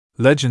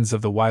Legends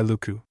of the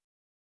Wailuku.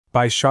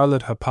 By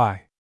Charlotte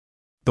Hapai.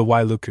 The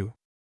Wailuku.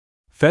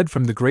 Fed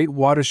from the great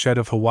watershed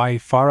of Hawaii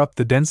far up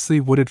the densely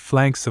wooded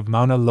flanks of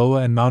Mauna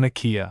Loa and Mauna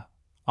Kea,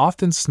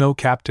 often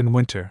snow-capped in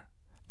winter,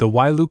 the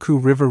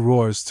Wailuku River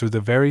roars through the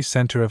very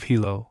center of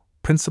Hilo,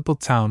 principal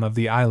town of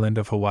the island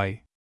of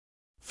Hawaii.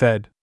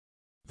 Fed.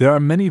 There are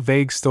many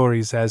vague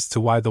stories as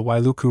to why the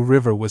Wailuku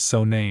River was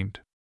so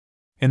named.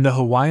 In the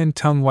Hawaiian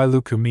tongue,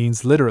 Wailuku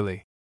means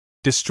literally,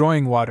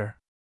 destroying water.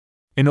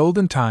 In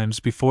olden times,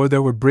 before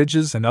there were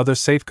bridges and other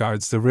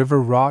safeguards, the river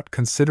wrought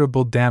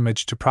considerable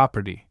damage to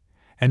property,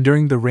 and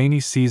during the rainy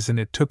season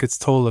it took its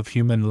toll of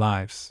human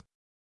lives.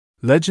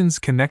 Legends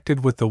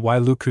connected with the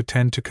Wailuku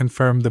tend to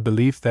confirm the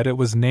belief that it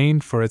was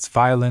named for its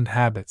violent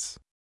habits.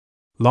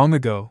 Long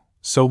ago,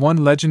 so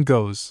one legend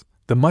goes,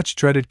 the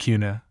much-dreaded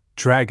Kuna,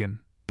 dragon,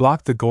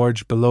 blocked the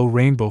gorge below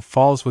Rainbow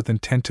Falls with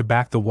intent to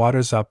back the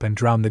waters up and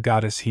drown the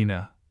goddess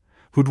Hina,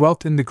 who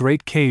dwelt in the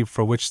great cave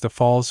for which the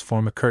falls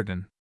form a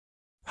curtain.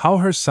 How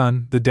her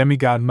son, the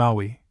demigod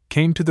Maui,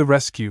 came to the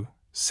rescue,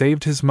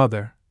 saved his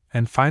mother,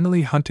 and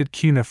finally hunted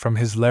Kuna from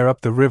his lair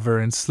up the river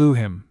and slew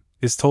him,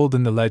 is told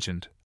in the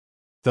legend.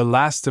 The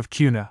last of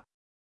Kuna.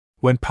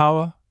 When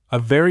Paua, a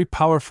very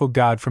powerful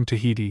god from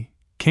Tahiti,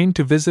 came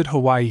to visit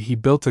Hawaii, he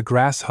built a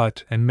grass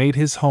hut and made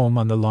his home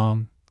on the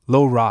long,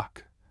 low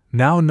rock,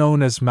 now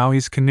known as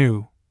Maui's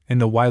Canoe, in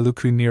the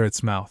Wailuku near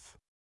its mouth.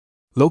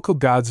 Local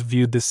gods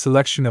viewed this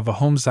selection of a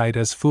home site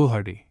as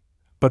foolhardy,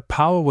 but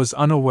Paua was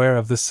unaware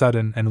of the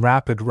sudden and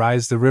rapid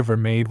rise the river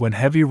made when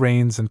heavy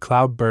rains and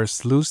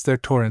cloudbursts loosed their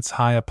torrents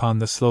high upon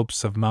the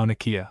slopes of Mauna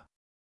Kea.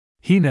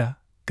 Hina,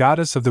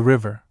 goddess of the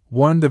river,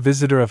 warned the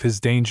visitor of his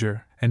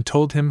danger and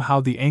told him how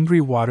the angry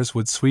waters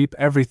would sweep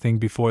everything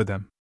before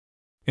them.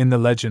 In the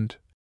legend,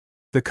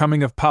 The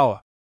Coming of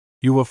Paua,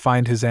 you will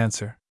find his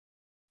answer.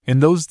 In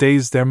those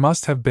days there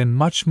must have been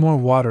much more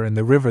water in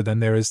the river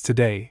than there is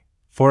today,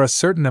 for a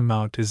certain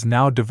amount is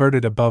now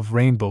diverted above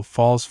Rainbow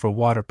Falls for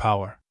water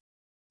power.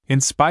 In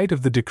spite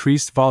of the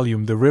decreased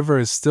volume, the river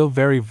is still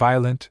very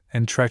violent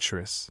and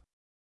treacherous.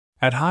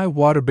 At high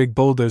water, big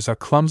boulders are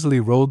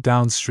clumsily rolled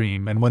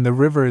downstream, and when the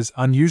river is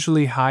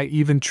unusually high,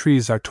 even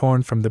trees are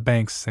torn from the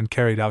banks and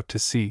carried out to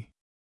sea.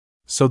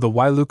 So the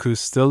Wailuku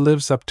still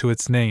lives up to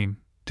its name,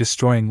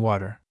 destroying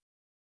water.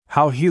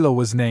 How Hilo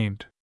was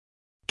named.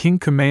 King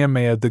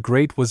Kamehameha the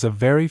Great was a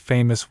very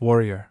famous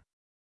warrior.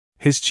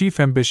 His chief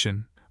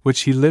ambition,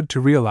 which he lived to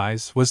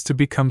realize, was to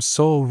become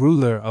sole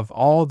ruler of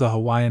all the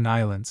Hawaiian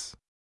Islands.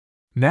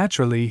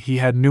 Naturally, he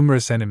had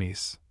numerous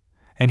enemies,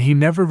 and he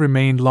never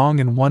remained long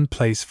in one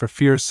place for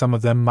fear some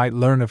of them might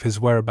learn of his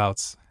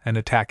whereabouts and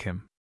attack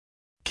him.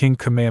 King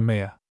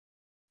Kamehameha.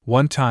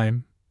 One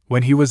time,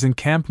 when he was in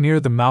camp near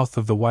the mouth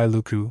of the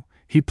Wailuku,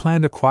 he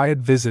planned a quiet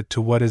visit to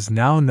what is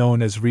now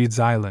known as Reed's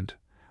Island,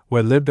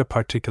 where lived a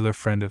particular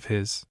friend of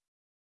his.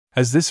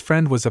 As this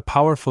friend was a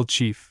powerful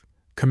chief,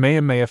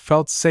 Kamehameha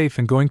felt safe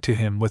in going to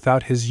him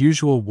without his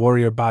usual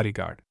warrior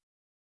bodyguard.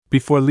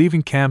 Before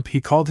leaving camp,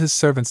 he called his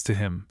servants to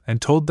him and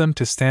told them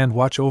to stand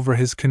watch over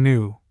his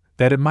canoe,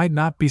 that it might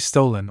not be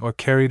stolen or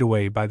carried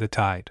away by the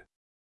tide.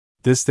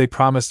 This they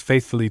promised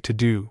faithfully to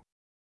do.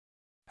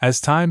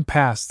 As time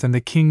passed and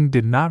the king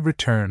did not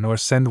return or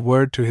send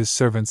word to his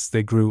servants,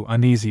 they grew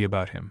uneasy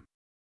about him.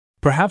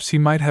 Perhaps he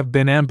might have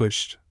been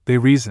ambushed, they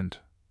reasoned,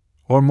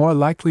 or more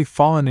likely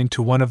fallen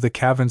into one of the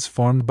caverns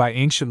formed by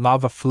ancient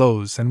lava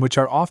flows and which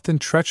are often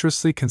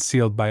treacherously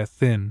concealed by a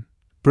thin,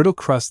 brittle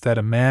crust that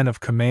a man of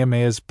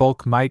Kamehameha's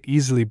bulk might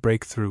easily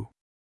break through.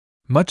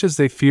 Much as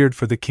they feared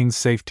for the king's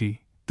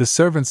safety, the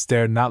servants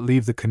dared not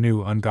leave the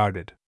canoe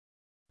unguarded.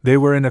 They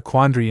were in a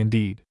quandary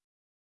indeed.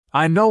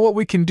 "I know what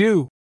we can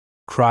do!"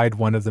 cried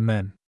one of the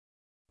men.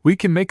 "We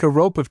can make a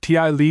rope of ti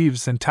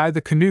leaves and tie the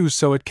canoe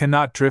so it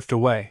cannot drift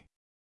away."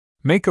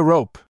 "Make a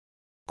rope?"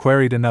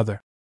 queried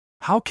another.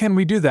 "How can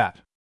we do that?"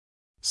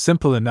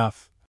 "Simple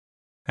enough,"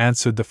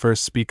 answered the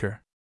first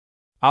speaker.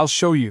 "I'll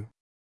show you.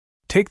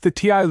 Take the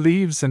ti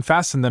leaves and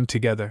fasten them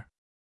together.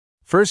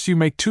 First you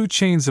make 2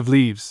 chains of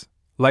leaves,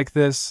 like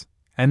this,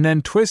 and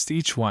then twist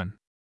each one.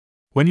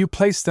 When you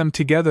place them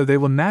together they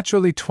will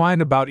naturally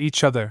twine about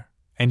each other,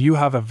 and you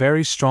have a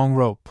very strong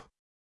rope.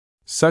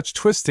 Such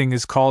twisting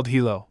is called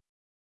hilo."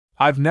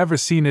 "I've never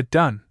seen it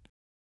done,"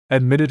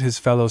 admitted his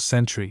fellow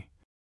sentry.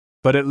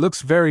 "But it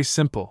looks very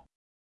simple."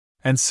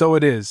 "And so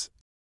it is,"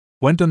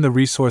 went on the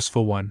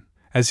resourceful one,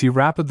 as he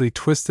rapidly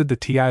twisted the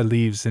ti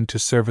leaves into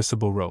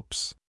serviceable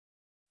ropes.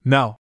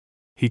 "Now,"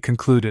 he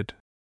concluded,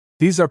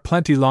 "these are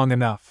plenty long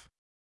enough.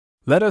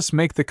 Let us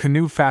make the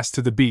canoe fast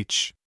to the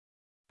beach."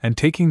 And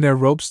taking their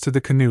ropes to the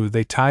canoe,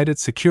 they tied it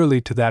securely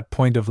to that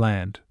point of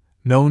land,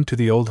 known to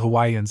the old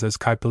Hawaiians as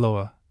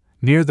Kaipaloa,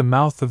 near the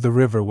mouth of the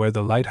river where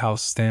the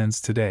lighthouse stands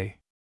today.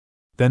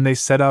 Then they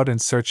set out in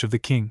search of the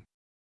king.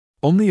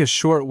 Only a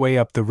short way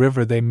up the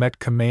river they met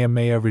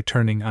Kamehameha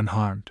returning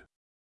unharmed.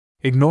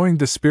 Ignoring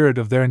the spirit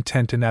of their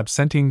intent in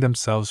absenting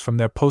themselves from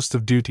their post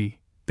of duty,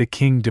 the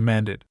king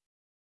demanded,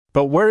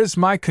 "But where is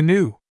my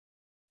canoe?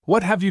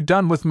 What have you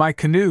done with my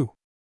canoe?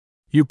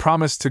 You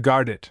promised to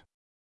guard it.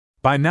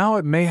 By now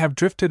it may have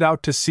drifted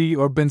out to sea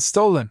or been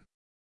stolen."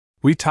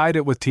 We tied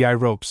it with ti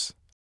ropes,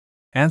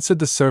 answered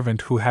the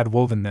servant who had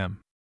woven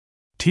them.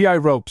 Ti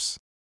ropes!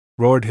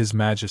 Roared His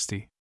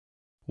Majesty.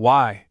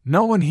 Why,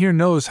 no one here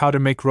knows how to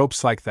make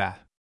ropes like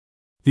that.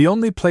 The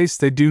only place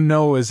they do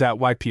know is at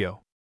Waipo.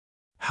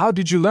 How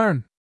did you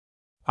learn?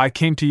 I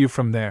came to you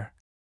from there,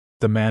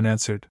 the man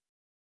answered.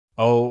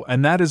 Oh,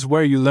 and that is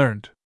where you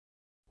learned.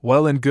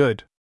 Well and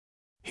good.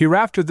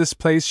 Hereafter this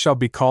place shall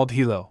be called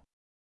Hilo.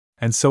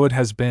 And so it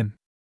has been.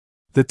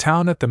 The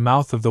town at the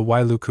mouth of the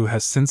Wailuku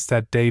has since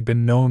that day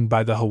been known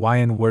by the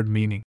Hawaiian word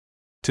meaning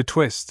to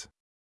twist.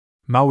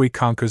 Maui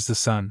conquers the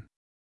sun.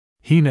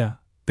 Hina,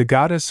 the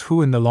goddess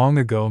who in the long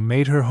ago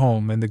made her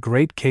home in the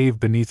great cave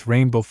beneath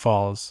Rainbow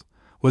Falls,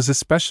 was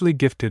especially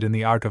gifted in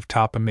the art of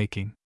tapa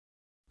making.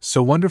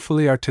 So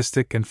wonderfully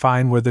artistic and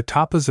fine were the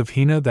tapas of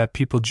Hina that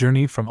people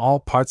journey from all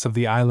parts of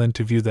the island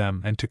to view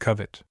them and to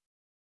covet.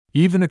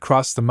 Even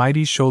across the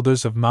mighty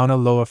shoulders of Mauna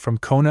Loa from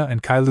Kona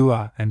and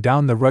Kailua and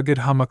down the rugged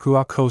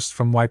Hamakua coast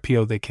from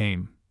Waipo they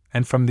came,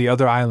 and from the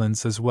other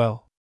islands as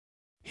well.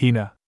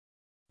 Hina.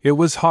 It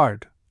was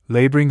hard,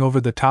 laboring over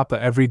the tapa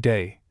every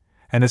day,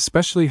 and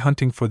especially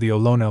hunting for the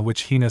olona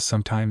which Hina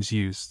sometimes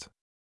used.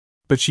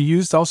 But she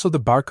used also the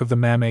bark of the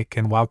mamake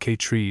and wauke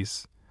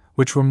trees,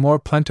 which were more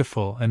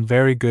plentiful and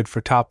very good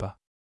for tapa.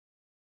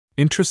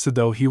 Interested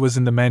though he was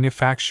in the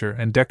manufacture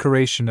and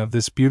decoration of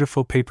this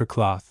beautiful paper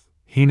cloth,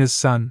 Hina's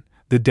son,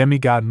 the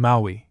demigod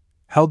Maui,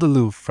 held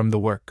aloof from the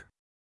work.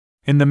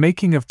 In the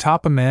making of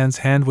tapa man's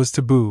hand was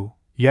taboo,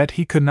 yet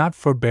he could not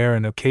forbear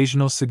an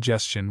occasional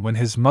suggestion when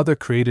his mother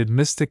created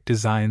mystic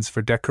designs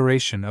for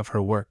decoration of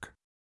her work.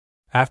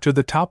 After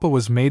the tapa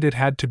was made it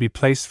had to be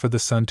placed for the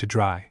sun to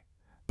dry,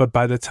 but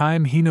by the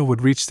time Hina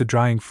would reach the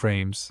drying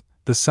frames,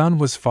 the sun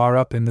was far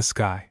up in the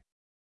sky.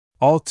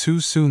 All too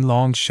soon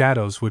long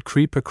shadows would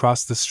creep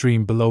across the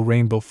stream below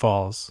Rainbow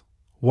Falls,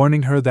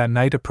 warning her that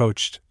night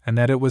approached and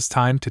that it was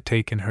time to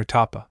take in her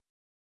tapa.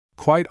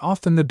 Quite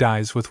often the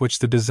dyes with which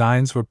the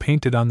designs were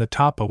painted on the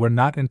tapa were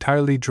not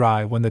entirely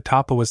dry when the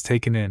tapa was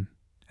taken in,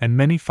 and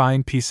many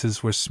fine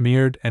pieces were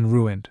smeared and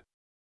ruined.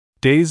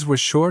 Days were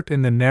short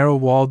in the narrow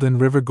Walden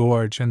River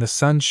gorge and the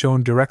sun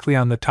shone directly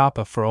on the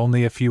tapa for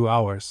only a few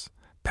hours,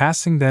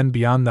 passing then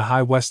beyond the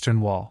high western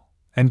wall,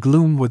 and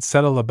gloom would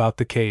settle about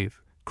the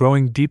cave,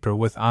 growing deeper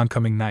with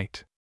oncoming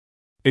night.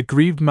 It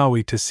grieved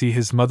Maui to see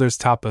his mother's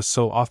tapa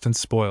so often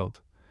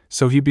spoiled,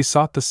 so he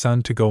besought the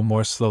sun to go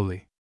more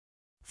slowly.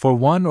 For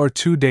 1 or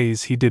 2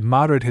 days he did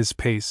moderate his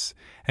pace,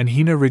 and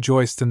Hina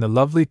rejoiced in the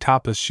lovely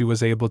tapas she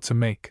was able to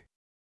make.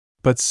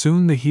 But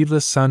soon the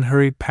heedless sun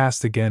hurried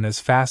past again as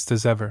fast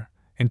as ever,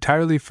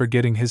 entirely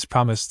forgetting his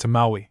promise to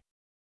Maui.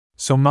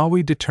 So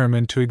Maui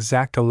determined to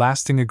exact a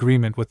lasting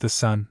agreement with the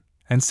sun,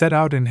 and set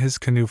out in his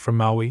canoe for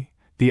Maui,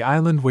 the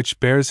island which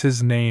bears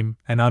his name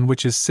and on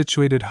which is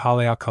situated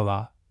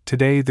Haleakala,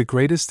 today the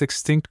greatest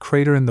extinct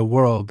crater in the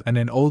world and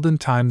in olden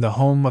time the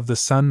home of the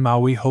sun.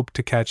 Maui hoped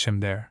to catch him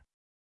there.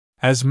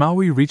 As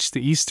Maui reached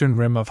the eastern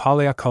rim of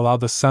Haleakala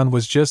the sun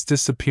was just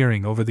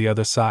disappearing over the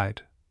other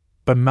side.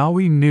 But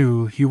Maui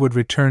knew he would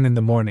return in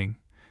the morning,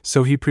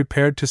 so he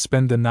prepared to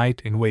spend the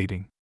night in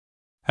waiting.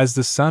 As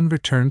the sun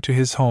returned to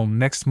his home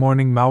next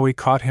morning Maui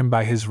caught him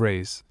by his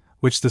rays,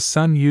 which the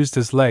sun used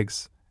as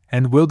legs,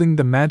 and wielding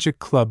the magic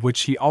club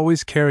which he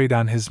always carried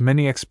on his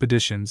many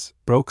expeditions,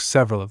 broke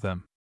several of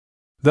them.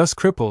 Thus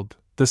crippled,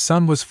 the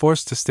sun was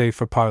forced to stay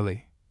for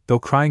parley, though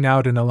crying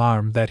out in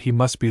alarm that he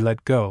must be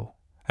let go,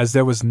 as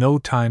there was no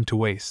time to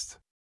waste.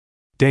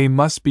 Day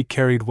must be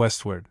carried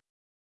westward.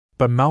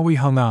 But Maui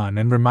hung on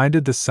and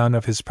reminded the sun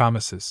of his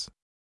promises.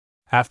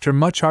 After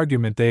much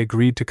argument they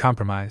agreed to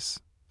compromise,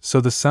 so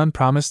the sun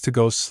promised to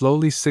go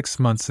slowly 6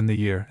 months in the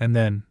year and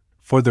then,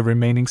 for the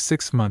remaining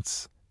 6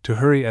 months, to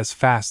hurry as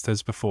fast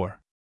as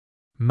before.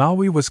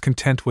 Maui was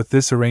content with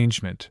this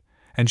arrangement,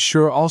 and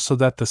sure also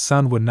that the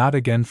sun would not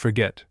again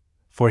forget,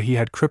 for he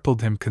had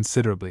crippled him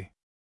considerably.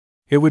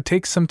 It would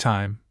take some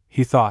time,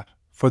 he thought,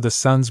 for the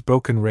sun's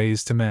broken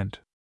rays to mend.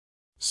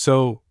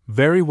 So,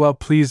 very well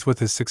pleased with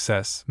his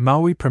success,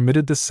 Maui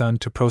permitted the sun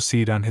to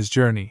proceed on his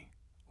journey,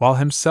 while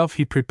himself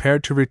he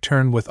prepared to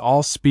return with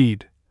all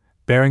speed,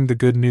 bearing the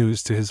good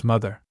news to his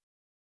mother.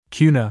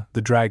 Kuna,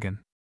 the dragon.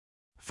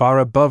 Far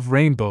above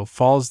Rainbow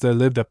Falls there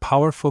lived a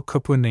powerful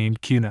kupua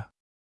named Kuna.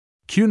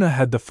 Kuna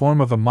had the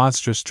form of a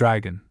monstrous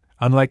dragon,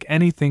 unlike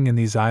anything in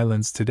these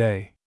islands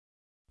today.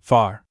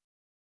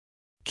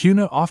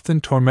 Kuna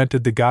often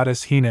tormented the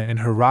goddess Hina in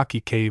her rocky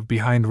cave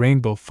behind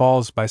Rainbow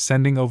Falls by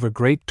sending over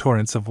great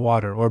torrents of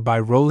water or by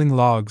rolling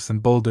logs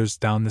and boulders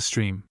down the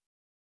stream.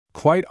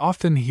 Quite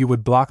often he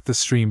would block the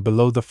stream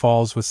below the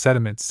falls with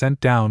sediment sent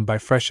down by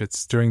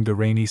freshets during the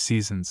rainy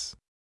seasons.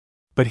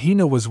 But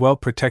Hina was well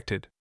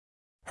protected.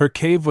 Her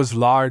cave was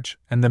large,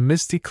 and the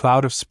misty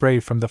cloud of spray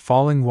from the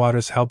falling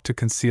waters helped to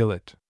conceal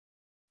it.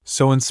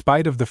 So in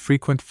spite of the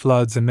frequent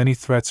floods and many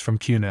threats from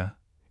Kuna,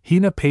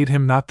 Hina paid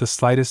him not the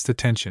slightest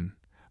attention,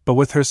 but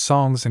with her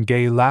songs and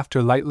gay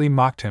laughter lightly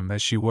mocked him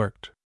as she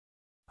worked.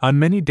 On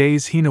many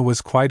days Hina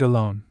was quite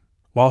alone,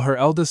 while her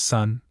eldest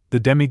son, the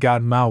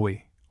demigod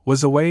Maui,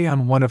 was away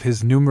on one of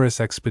his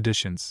numerous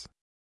expeditions.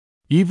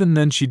 Even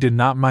then she did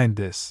not mind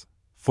this,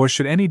 for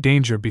should any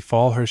danger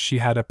befall her she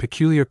had a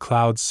peculiar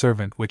cloud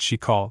servant which she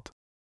called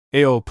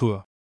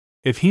Aopua.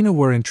 If Hina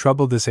were in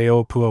trouble, this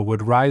Aopua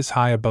would rise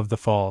high above the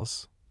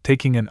falls,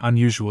 taking an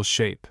unusual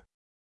shape.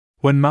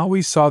 When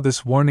Maui saw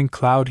this warning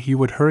cloud, he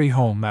would hurry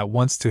home at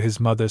once to his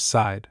mother's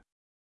side.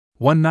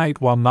 One night,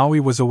 while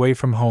Maui was away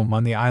from home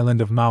on the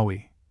island of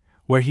Maui,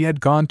 where he had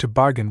gone to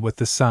bargain with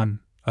the sun,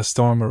 a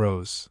storm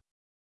arose.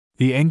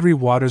 The angry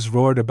waters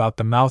roared about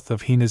the mouth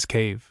of Hina's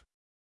cave.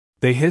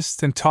 They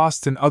hissed and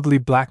tossed in ugly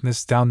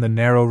blackness down the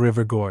narrow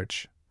river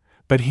gorge,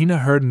 but Hina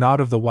heard naught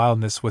of the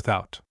wildness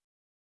without.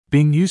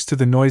 Being used to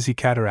the noisy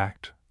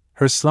cataract,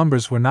 her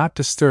slumbers were not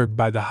disturbed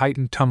by the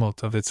heightened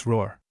tumult of its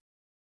roar.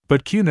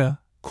 But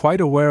Kuna,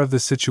 quite aware of the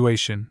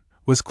situation,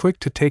 was quick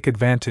to take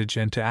advantage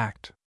and to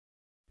act.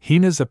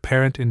 Hina's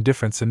apparent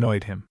indifference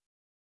annoyed him.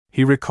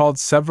 He recalled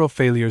several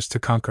failures to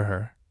conquer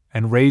her,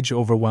 and rage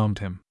overwhelmed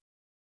him.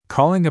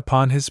 Calling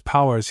upon his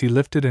powers, he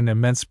lifted an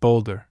immense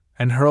boulder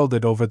and hurled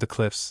it over the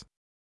cliffs.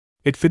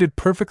 It fitted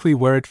perfectly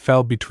where it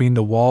fell between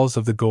the walls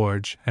of the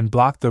gorge and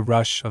blocked the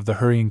rush of the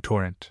hurrying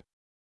torrent.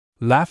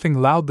 Laughing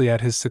loudly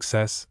at his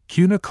success,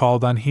 Kuna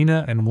called on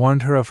Hina and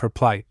warned her of her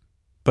plight,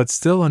 but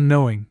still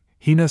unknowing,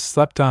 Hina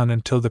slept on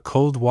until the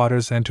cold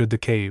waters entered the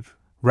cave,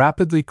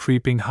 rapidly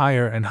creeping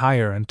higher and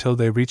higher until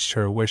they reached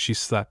her where she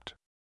slept.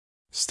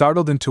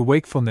 Startled into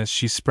wakefulness,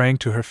 she sprang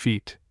to her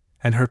feet,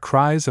 and her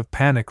cries of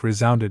panic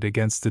resounded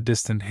against the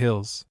distant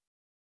hills.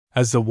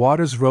 As the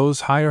waters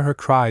rose higher, her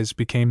cries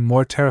became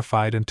more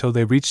terrified until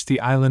they reached the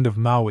island of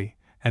Maui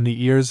and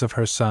the ears of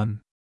her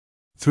son.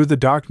 Through the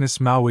darkness,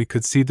 Maui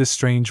could see the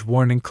strange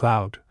warning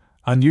cloud,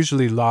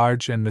 unusually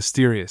large and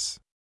mysterious.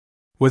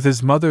 With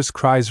his mother's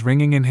cries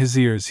ringing in his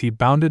ears, he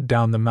bounded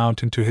down the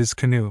mountain to his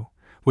canoe,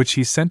 which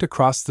he sent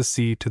across the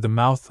sea to the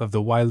mouth of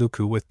the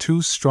Wailuku with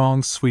 2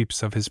 strong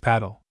sweeps of his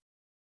paddle.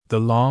 The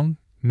long,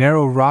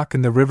 narrow rock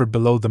in the river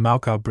below the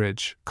Maukau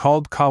Bridge,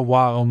 called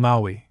Kawa o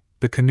Maui,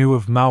 the canoe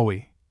of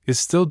Maui, is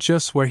still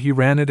just where he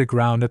ran it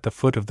aground at the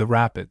foot of the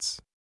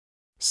rapids.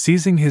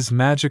 Seizing his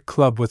magic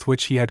club with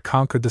which he had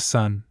conquered the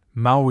sun,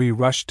 Maui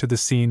rushed to the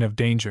scene of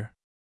danger.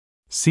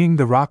 Seeing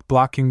the rock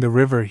blocking the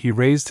river, he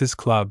raised his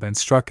club and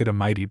struck it a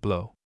mighty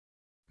blow.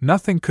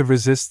 Nothing could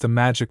resist the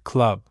magic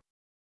club.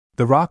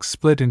 The rock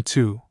split in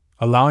two,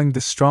 allowing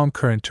the strong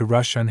current to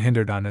rush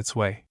unhindered on its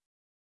way.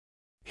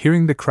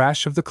 Hearing the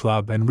crash of the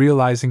club and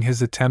realizing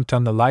his attempt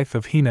on the life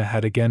of Hina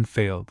had again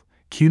failed,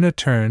 Kuna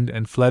turned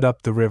and fled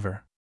up the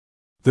river.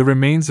 The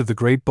remains of the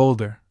great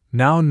boulder,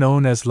 now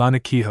known as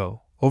Lanikiho,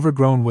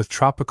 overgrown with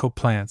tropical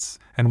plants,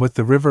 and with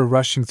the river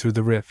rushing through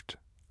the rift,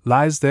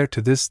 lies there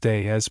to this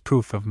day as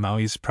proof of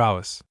Maui's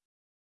prowess.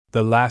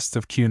 The last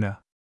of Kuna.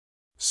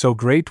 So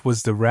great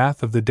was the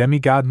wrath of the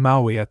demigod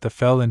Maui at the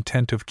fell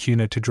intent of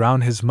Kuna to drown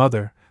his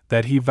mother,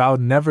 that he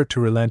vowed never to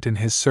relent in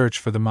his search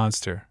for the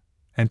monster,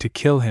 and to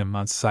kill him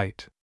on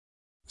sight.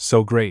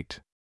 So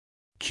great.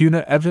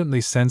 Kuna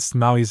evidently sensed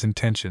Maui's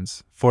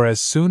intentions, for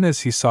as soon as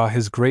he saw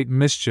his great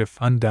mischief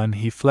undone,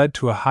 he fled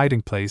to a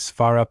hiding place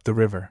far up the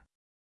river.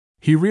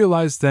 He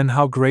realized then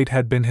how great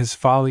had been his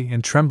folly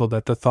and trembled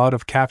at the thought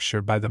of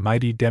capture by the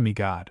mighty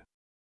demigod.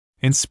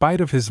 In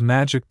spite of his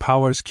magic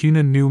powers,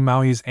 Kuna knew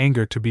Maui's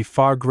anger to be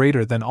far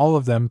greater than all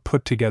of them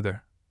put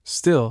together.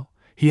 Still,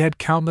 he had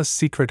countless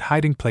secret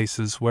hiding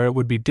places where it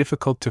would be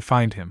difficult to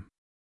find him.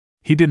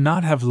 He did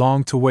not have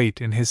long to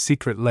wait in his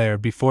secret lair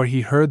before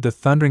he heard the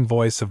thundering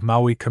voice of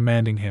Maui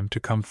commanding him to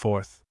come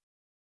forth.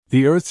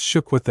 The earth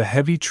shook with the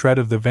heavy tread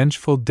of the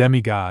vengeful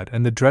demigod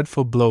and the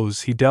dreadful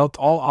blows he dealt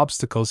all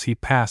obstacles he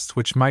passed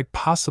which might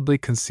possibly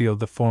conceal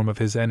the form of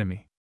his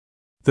enemy.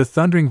 The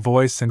thundering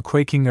voice and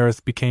quaking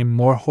earth became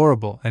more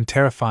horrible and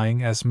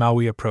terrifying as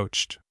Maui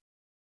approached.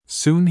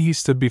 Soon he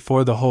stood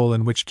before the hole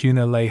in which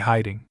Kuna lay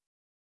hiding.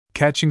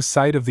 Catching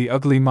sight of the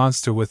ugly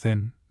monster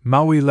within,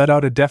 Maui let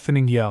out a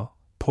deafening yell,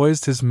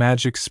 poised his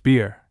magic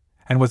spear,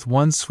 and with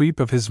one sweep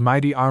of his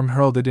mighty arm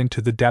hurled it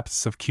into the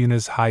depths of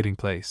Kuna's hiding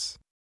place.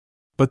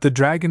 But the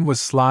dragon was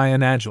sly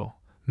and agile,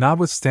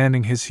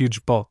 notwithstanding his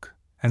huge bulk,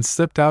 and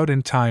slipped out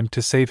in time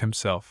to save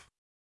himself.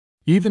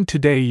 Even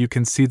today you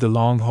can see the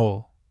long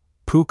hole,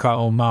 Puka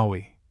o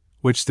Maui,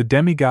 which the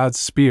demigod's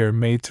spear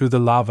made through the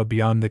lava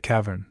beyond the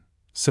cavern,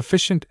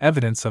 sufficient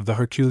evidence of the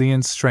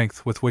Herculean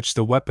strength with which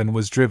the weapon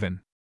was driven.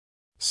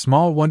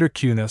 Small wonder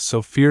Kuna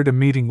so feared a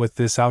meeting with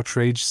this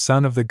outraged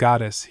son of the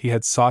goddess he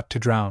had sought to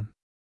drown.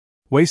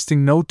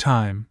 Wasting no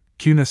time,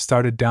 Kuna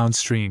started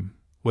downstream,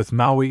 with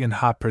Maui in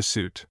hot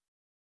pursuit.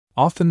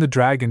 Often the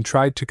dragon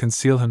tried to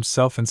conceal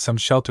himself in some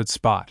sheltered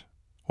spot,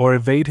 or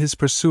evade his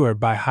pursuer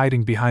by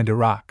hiding behind a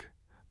rock,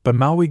 but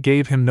Maui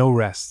gave him no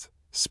rest,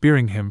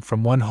 spearing him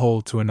from one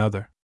hole to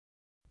another.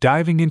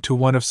 Diving into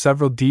one of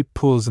several deep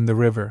pools in the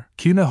river,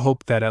 Kuna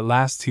hoped that at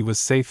last he was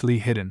safely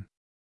hidden.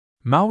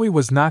 Maui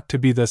was not to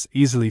be thus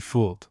easily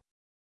fooled.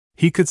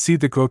 He could see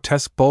the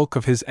grotesque bulk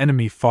of his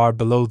enemy far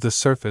below the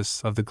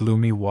surface of the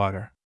gloomy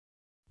water.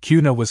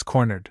 Kuna was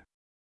cornered.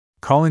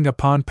 Calling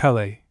upon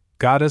Pele,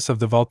 goddess of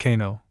the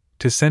volcano,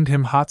 to send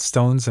him hot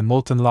stones and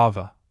molten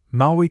lava,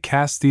 Maui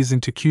cast these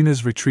into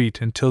Cuna's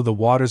retreat until the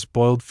waters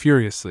boiled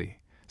furiously,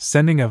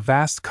 sending a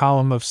vast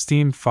column of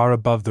steam far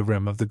above the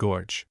rim of the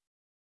gorge.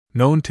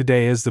 Known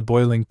today as the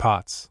boiling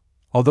pots,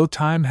 although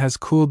time has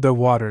cooled their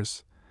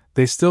waters,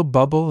 they still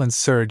bubble and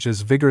surge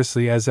as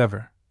vigorously as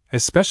ever,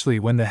 especially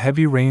when the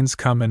heavy rains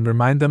come and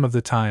remind them of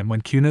the time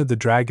when Cuna the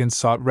dragon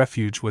sought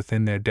refuge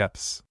within their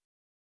depths.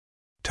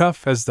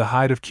 Tough as the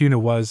hide of Cuna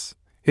was,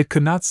 it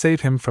could not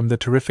save him from the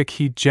terrific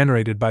heat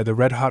generated by the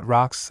red-hot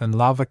rocks and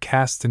lava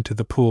cast into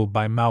the pool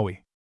by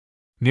Maui.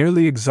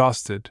 Nearly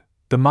exhausted,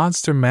 the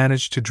monster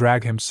managed to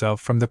drag himself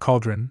from the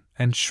cauldron,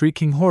 and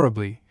shrieking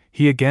horribly,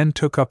 he again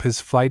took up his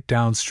flight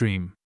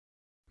downstream.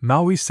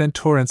 Maui sent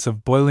torrents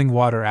of boiling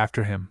water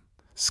after him,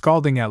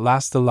 scalding at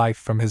last the life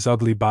from his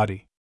ugly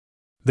body.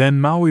 Then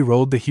Maui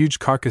rolled the huge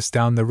carcass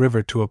down the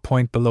river to a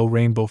point below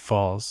Rainbow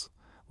Falls,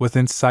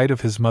 within sight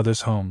of his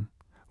mother's home,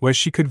 where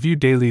she could view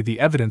daily the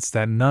evidence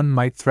that none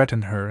might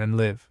threaten her and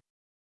live.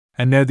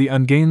 And there the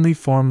ungainly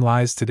form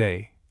lies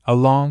today, a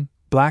long,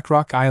 black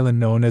rock island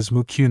known as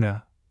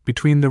Mukuna,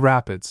 between the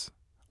rapids,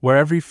 where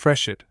every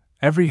freshet,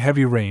 every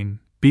heavy rain,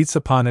 beats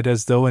upon it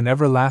as though in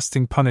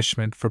everlasting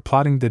punishment for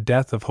plotting the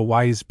death of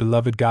Hawaii's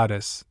beloved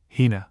goddess,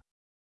 Hina.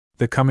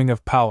 The coming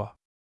of Paua.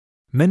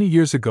 Many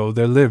years ago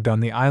there lived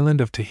on the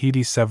island of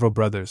Tahiti several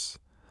brothers,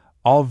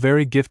 all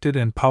very gifted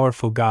and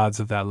powerful gods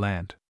of that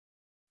land.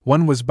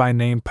 One was by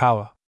name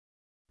Paua.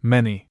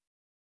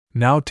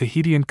 Now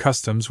Tahitian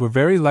customs were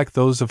very like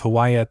those of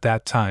Hawaii at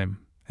that time,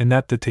 in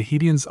that the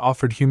Tahitians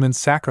offered human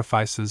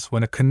sacrifices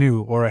when a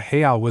canoe or a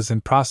heiau was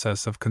in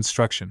process of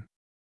construction.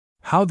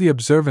 How the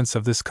observance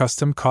of this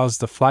custom caused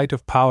the flight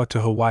of Paua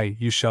to Hawaii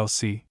you shall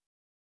see.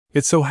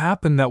 It so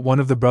happened that one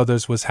of the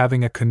brothers was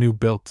having a canoe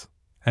built,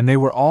 and they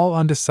were all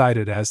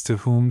undecided as to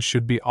whom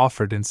should be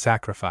offered in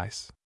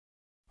sacrifice.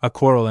 A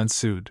quarrel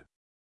ensued.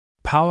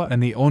 Paua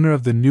and the owner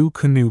of the new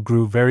canoe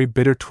grew very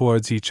bitter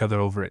towards each other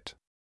over it.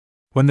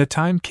 When the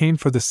time came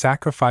for the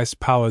sacrifice,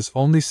 Paua's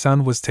only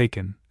son was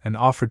taken and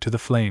offered to the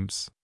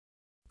flames.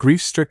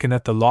 Grief-stricken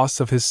at the loss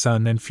of his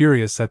son and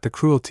furious at the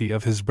cruelty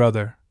of his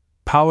brother,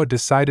 Paua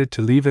decided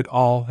to leave it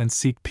all and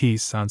seek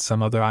peace on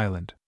some other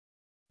island.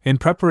 In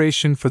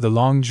preparation for the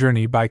long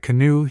journey by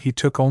canoe, he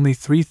took only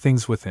 3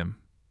 things with him: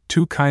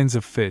 2 kinds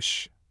of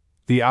fish,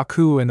 the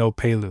aku and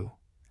opelu,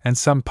 and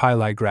some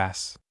pailai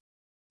grass.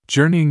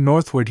 Journeying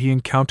northward, he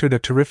encountered a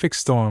terrific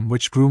storm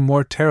which grew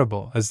more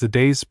terrible as the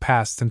days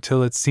passed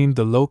until it seemed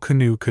the low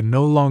canoe could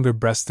no longer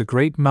breast the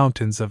great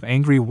mountains of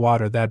angry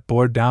water that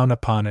bore down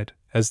upon it,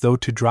 as though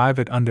to drive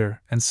it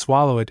under and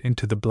swallow it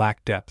into the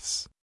black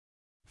depths.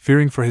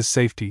 Fearing for his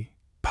safety,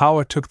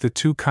 Paua took the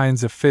 2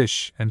 kinds of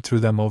fish and threw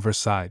them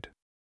overside.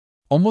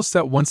 Almost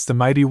at once the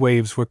mighty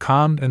waves were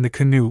calmed and the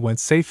canoe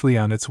went safely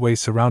on its way,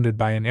 surrounded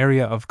by an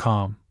area of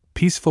calm,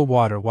 peaceful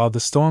water, while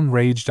the storm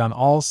raged on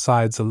all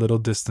sides a little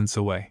distance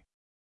away.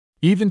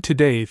 Even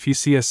today, if you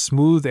see a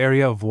smooth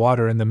area of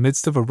water in the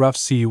midst of a rough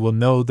sea, you will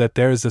know that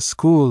there is a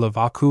school of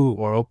aku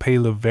or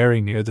opelu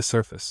very near the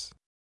surface.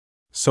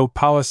 So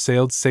Paua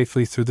sailed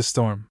safely through the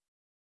storm.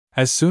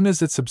 As soon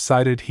as it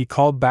subsided, he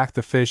called back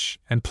the fish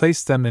and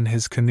placed them in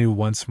his canoe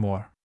once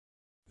more.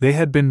 They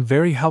had been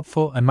very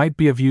helpful and might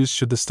be of use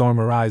should the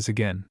storm arise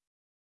again.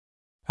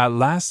 At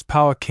last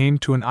Paua came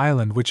to an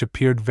island which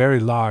appeared very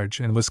large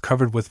and was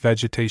covered with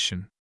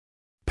vegetation.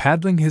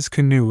 Paddling his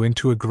canoe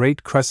into a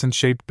great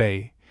crescent-shaped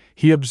bay,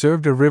 he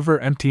observed a river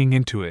emptying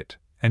into it,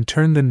 and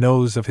turned the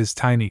nose of his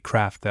tiny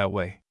craft that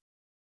way.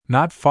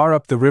 Not far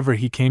up the river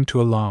he came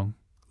to a long,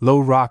 low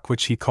rock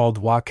which he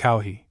called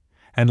Wakauhi,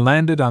 and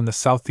landed on the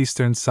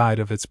southeastern side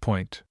of its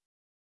point.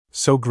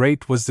 So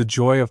great was the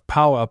joy of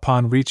Paua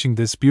upon reaching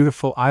this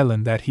beautiful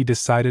island that he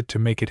decided to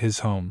make it his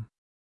home.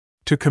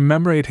 To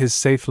commemorate his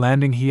safe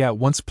landing, he at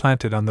once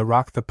planted on the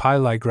rock the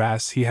pailai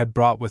grass he had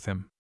brought with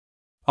him.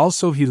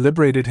 Also he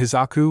liberated his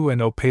aku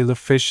and opelu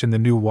fish in the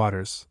new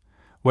waters,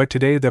 where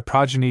today their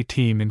progeny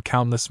teem in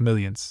countless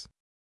millions.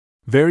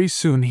 Very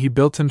soon he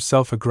built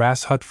himself a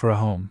grass hut for a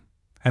home,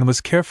 and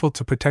was careful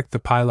to protect the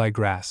pailai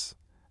grass,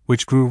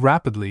 which grew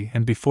rapidly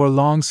and before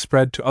long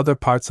spread to other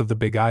parts of the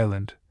big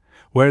island,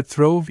 where it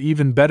throve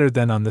even better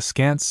than on the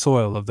scant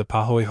soil of the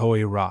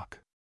Pahoehoe rock.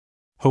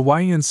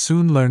 Hawaiians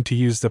soon learned to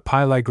use the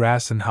pailai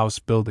grass in house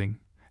building,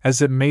 as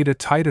it made a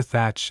tighter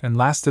thatch and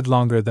lasted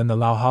longer than the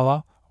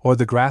lauhala or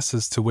the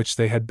grasses to which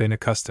they had been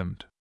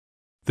accustomed.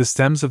 The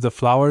stems of the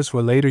flowers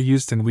were later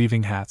used in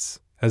weaving hats,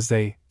 as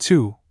they,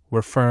 too,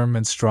 were firm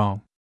and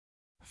strong.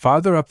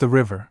 Farther up the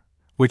river,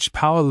 which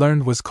Paua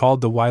learned was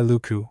called the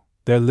Wailuku,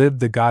 there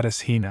lived the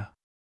goddess Hina.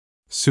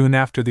 Soon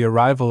after the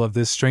arrival of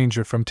this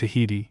stranger from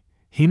Tahiti,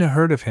 Hina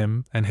heard of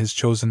him and his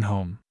chosen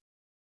home.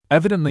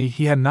 Evidently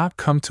he had not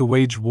come to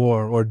wage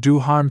war or do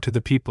harm to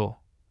the people,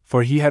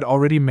 for he had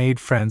already made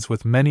friends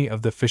with many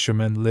of the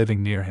fishermen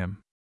living near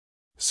him.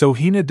 So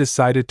Hina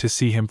decided to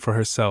see him for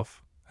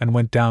herself, and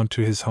went down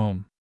to his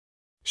home.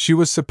 She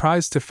was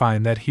surprised to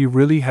find that he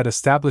really had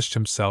established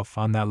himself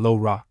on that low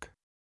rock.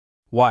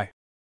 "Why,"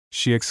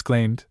 she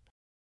exclaimed,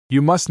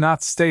 "you must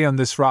not stay on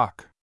this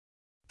rock.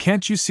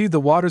 Can't you see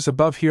the waters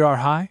above here are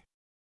high?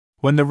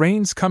 When the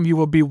rains come, you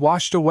will be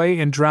washed away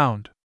and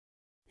drowned.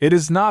 It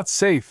is not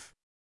safe.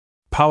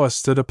 Paua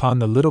stood upon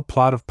the little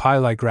plot of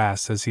pailai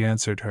grass as he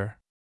answered her.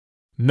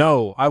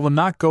 No, I will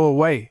not go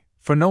away,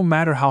 for no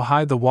matter how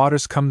high the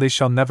waters come, they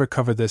shall never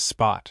cover this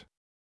spot.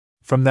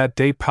 From that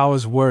day,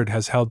 Paua's word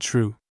has held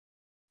true.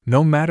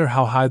 No matter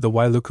how high the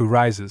Wailuku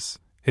rises,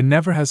 it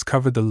never has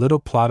covered the little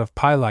plot of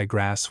pailai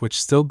grass which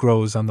still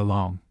grows on the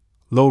long,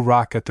 low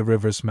rock at the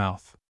river's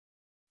mouth.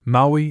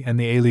 Maui and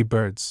the Ailey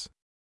birds.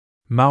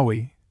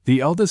 Maui, the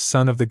eldest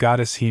son of the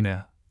goddess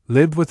Hina,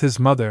 lived with his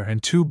mother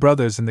and 2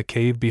 brothers in the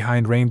cave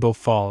behind Rainbow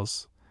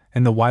Falls,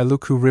 in the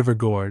Wailuku River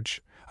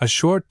Gorge, a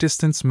short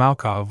distance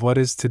mauka of what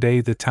is today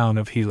the town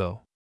of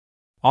Hilo.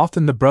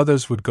 Often the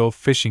brothers would go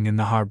fishing in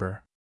the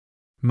harbor.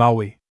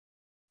 Maui.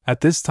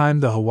 At this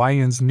time the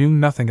Hawaiians knew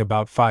nothing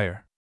about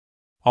fire.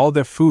 All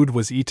their food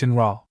was eaten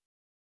raw.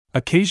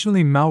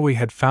 Occasionally Maui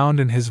had found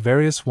in his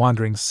various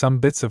wanderings some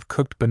bits of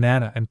cooked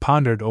banana and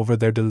pondered over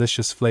their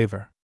delicious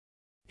flavor.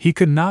 He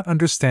could not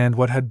understand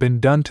what had been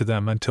done to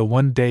them until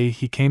one day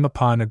he came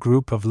upon a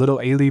group of little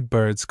Ailey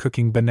birds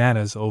cooking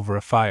bananas over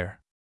a fire.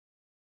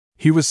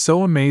 He was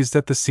so amazed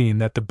at the scene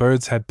that the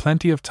birds had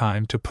plenty of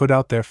time to put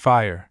out their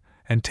fire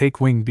and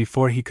take wing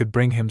before he could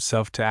bring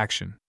himself to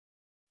action.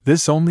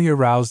 This only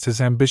aroused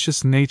his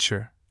ambitious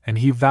nature, and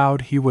he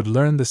vowed he would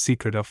learn the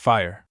secret of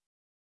fire.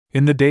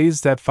 In the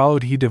days that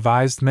followed he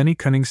devised many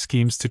cunning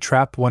schemes to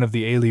trap one of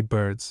the Ailey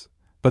birds,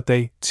 but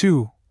they,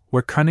 too,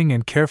 were cunning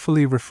and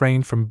carefully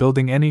refrained from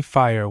building any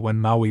fire when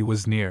Maui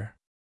was near.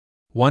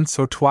 Once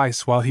or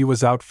twice while he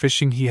was out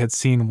fishing he had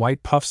seen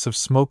white puffs of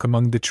smoke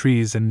among the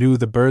trees and knew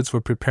the birds were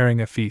preparing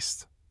a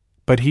feast,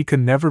 but he could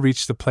never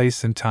reach the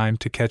place in time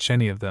to catch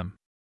any of them.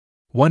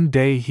 One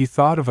day he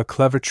thought of a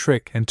clever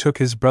trick and took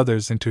his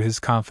brothers into his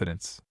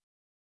confidence.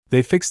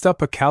 They fixed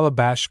up a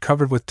calabash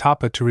covered with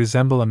tapa to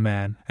resemble a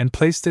man and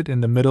placed it in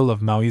the middle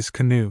of Maui's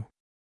canoe.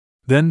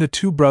 Then the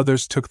 2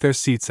 brothers took their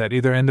seats at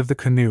either end of the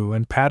canoe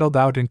and paddled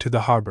out into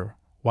the harbor,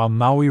 while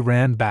Maui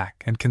ran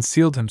back and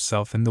concealed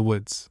himself in the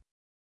woods.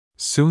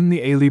 Soon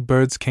the Ailey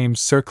birds came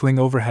circling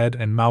overhead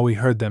and Maui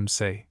heard them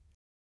say,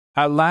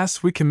 "At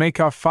last we can make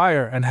our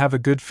fire and have a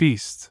good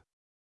feast."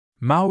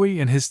 Maui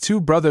and his 2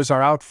 brothers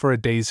are out for a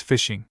day's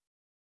fishing.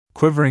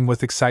 Quivering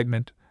with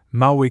excitement,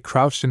 Maui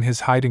crouched in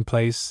his hiding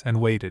place and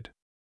waited.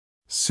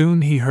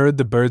 Soon he heard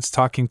the birds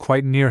talking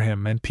quite near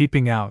him and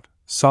peeping out,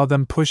 saw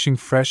them pushing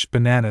fresh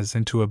bananas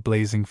into a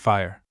blazing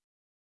fire.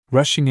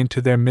 Rushing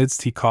into their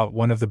midst he caught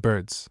one of the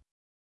birds.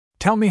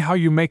 "Tell me how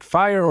you make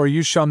fire or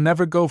you shall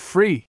never go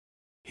free,"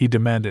 he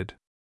demanded.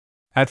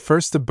 At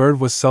first the bird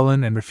was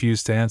sullen and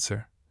refused to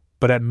answer,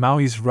 but at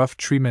Maui's rough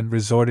treatment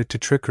resorted to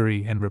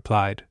trickery and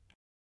replied,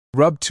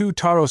 "Rub 2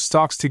 taro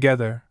stalks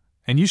together,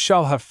 and you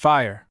shall have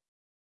fire."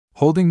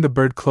 Holding the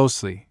bird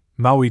closely,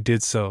 Maui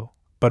did so,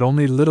 but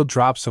only little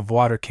drops of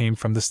water came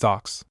from the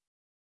stalks.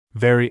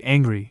 Very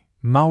angry,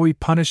 Maui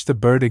punished the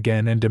bird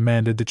again and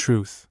demanded the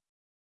truth.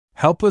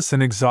 Helpless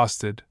and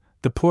exhausted,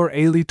 the poor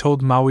Ailey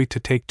told Maui to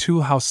take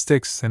 2 house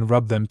sticks and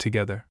rub them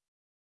together.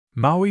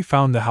 Maui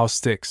found the house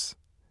sticks,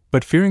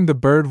 but fearing the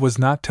bird was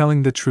not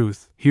telling the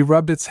truth, he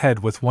rubbed its head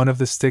with one of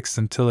the sticks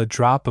until a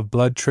drop of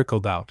blood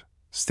trickled out,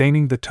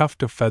 staining the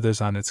tuft of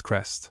feathers on its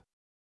crest.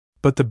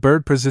 But the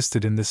bird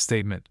persisted in this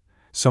statement,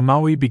 so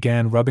Maui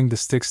began rubbing the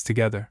sticks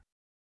together.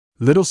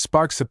 Little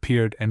sparks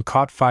appeared and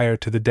caught fire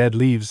to the dead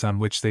leaves on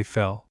which they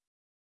fell.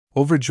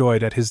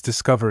 Overjoyed at his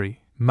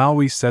discovery,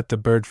 Maui set the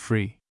bird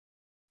free.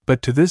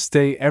 But to this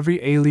day every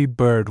Ailey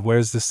bird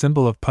wears the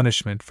symbol of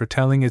punishment for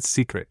telling its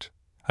secret,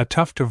 a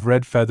tuft of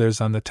red feathers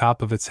on the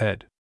top of its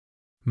head.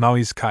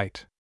 Maui's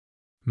kite.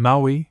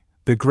 Maui,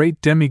 the great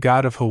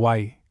demigod of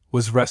Hawaii,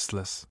 was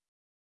restless.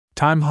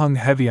 Time hung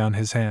heavy on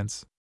his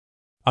hands.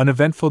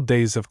 Uneventful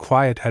days of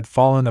quiet had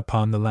fallen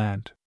upon the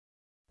land.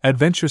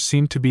 Adventure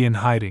seemed to be in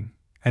hiding,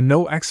 and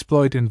no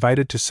exploit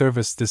invited to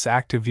service this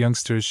active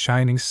youngster's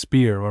shining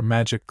spear or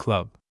magic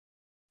club.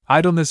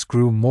 Idleness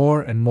grew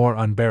more and more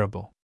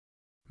unbearable.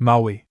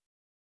 Maui.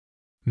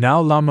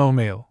 Now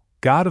Lamomeo,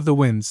 god of the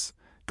winds,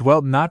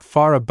 dwelt not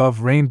far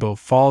above Rainbow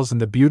Falls in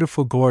the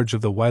beautiful gorge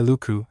of the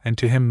Wailuku, and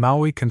to him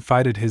Maui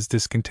confided his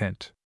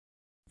discontent.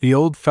 The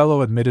old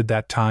fellow admitted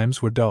that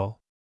times were dull.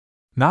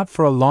 Not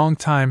for a long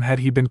time had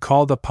he been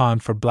called upon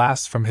for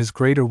blasts from his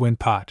greater wind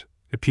pot,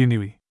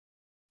 Ipunui.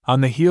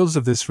 On the heels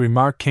of this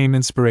remark came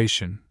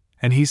inspiration,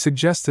 and he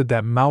suggested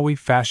that Maui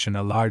fashion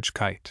a large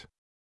kite.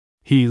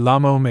 He,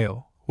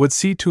 Lamomeo, would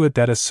see to it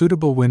that a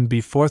suitable wind be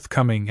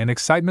forthcoming and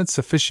excitement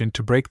sufficient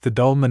to break the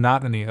dull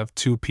monotony of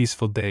 2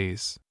 peaceful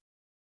days.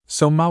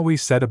 So Maui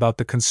set about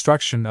the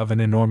construction of an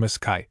enormous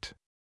kite.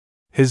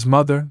 His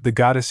mother, the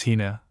goddess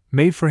Hina,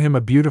 made for him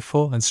a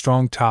beautiful and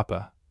strong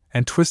tapa,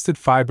 and twisted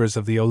fibers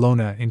of the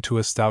olona into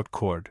a stout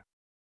cord.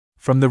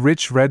 From the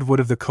rich red wood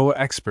of the koa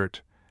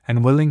expert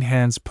and willing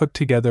hands put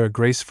together a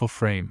graceful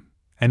frame,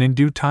 and in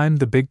due time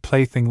the big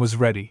plaything was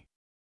ready.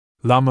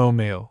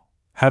 Lamomeo,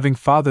 having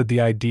fathered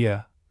the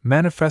idea,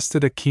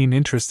 manifested a keen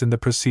interest in the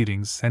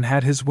proceedings and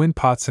had his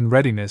windpots in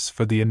readiness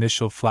for the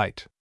initial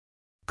flight.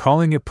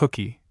 Calling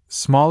Ipuki,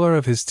 smaller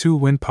of his 2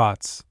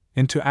 windpots,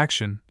 into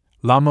action,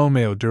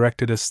 Lamomeo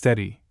directed a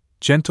steady,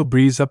 gentle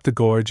breeze up the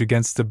gorge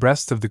against the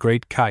breast of the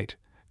great kite,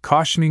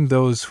 cautioning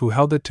those who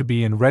held it to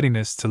be in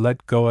readiness to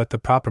let go at the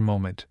proper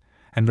moment,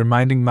 and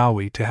reminding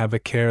Maui to have a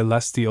care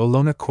lest the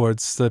Olona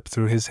cords slip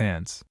through his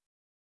hands.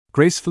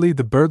 Gracefully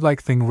the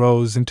bird-like thing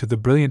rose into the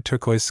brilliant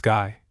turquoise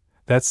sky,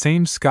 that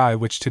same sky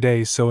which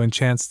today so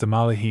enchants the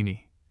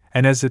Malihini,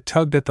 and as it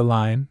tugged at the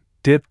line,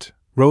 dipped,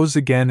 rose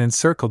again and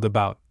circled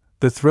about,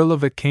 the thrill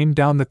of it came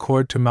down the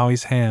cord to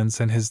Maui's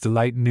hands and his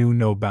delight knew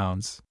no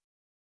bounds.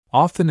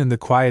 Often in the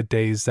quiet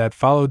days that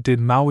followed did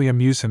Maui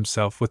amuse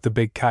himself with the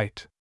big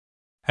kite.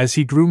 As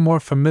he grew more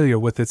familiar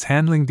with its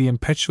handling, the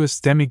impetuous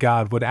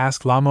demigod would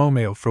ask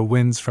Lamomeo for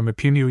winds from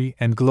Ipunui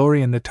and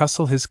glory in the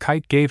tussle his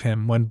kite gave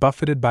him when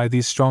buffeted by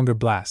these stronger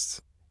blasts,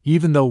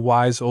 even though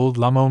wise old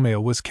Lamomeo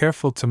was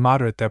careful to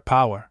moderate their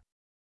power.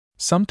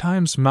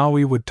 Sometimes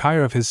Maui would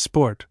tire of his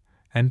sport,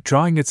 and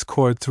drawing its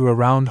cord through a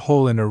round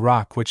hole in a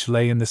rock which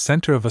lay in the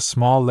center of a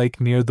small lake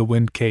near the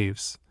wind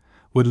caves,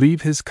 would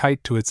leave his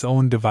kite to its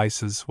own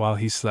devices while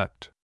he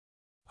slept.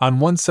 On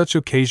one such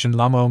occasion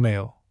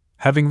Lamomeo,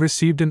 having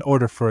received an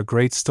order for a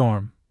great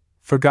storm,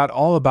 forgot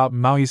all about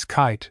Maui's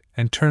kite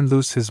and turned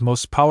loose his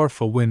most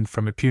powerful wind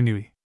from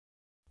Ipunui.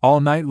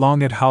 All night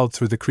long it howled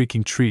through the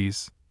creaking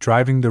trees,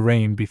 driving the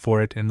rain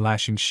before it in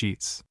lashing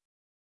sheets.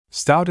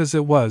 Stout as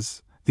it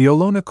was, the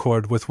Olona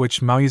cord with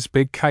which Maui's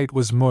big kite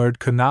was moored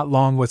could not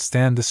long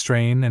withstand the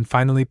strain and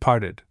finally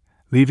parted,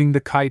 leaving the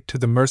kite to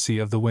the mercy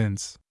of the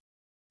winds.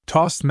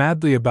 Tossed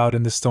madly about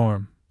in the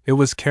storm, it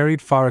was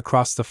carried far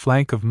across the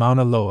flank of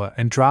Mauna Loa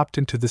and dropped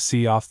into the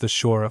sea off the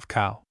shore of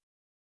Kau.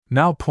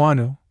 Now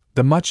Puanu,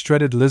 the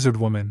much-dreaded lizard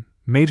woman,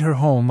 made her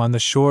home on the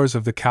shores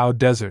of the Kau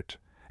Desert,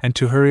 and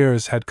to her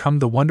ears had come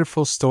the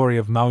wonderful story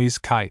of Maui's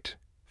kite,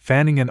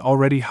 fanning an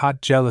already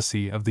hot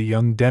jealousy of the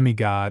young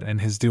demigod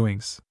and his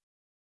doings.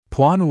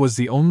 Puanu was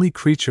the only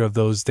creature of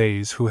those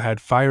days who had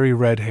fiery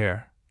red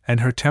hair, and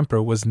her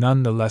temper was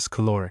none the less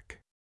choleric.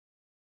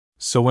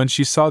 So when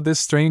she saw this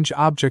strange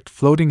object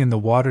floating in the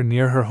water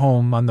near her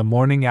home on the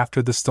morning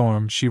after the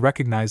storm, she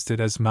recognized it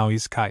as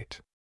Maui's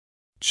kite.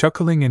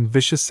 Chuckling in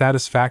vicious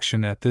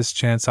satisfaction at this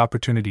chance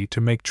opportunity to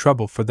make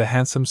trouble for the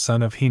handsome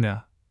son of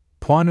Hina,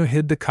 Puanu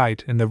hid the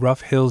kite in the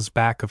rough hills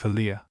back of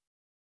Helia.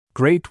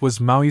 Great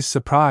was Maui's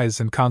surprise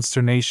and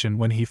consternation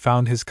when he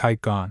found his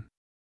kite gone.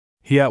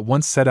 He at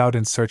once set out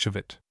in search of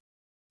it.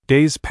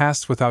 Days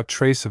passed without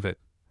trace of it,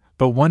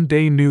 but one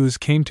day news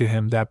came to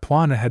him that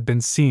Puana had been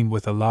seen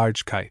with a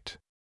large kite.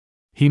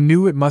 He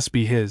knew it must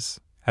be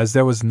his, as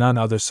there was none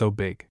other so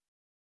big.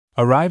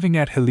 Arriving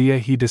at Helia,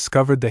 he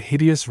discovered the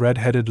hideous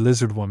red-headed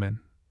lizard woman,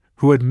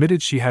 who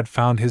admitted she had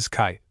found his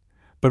kite,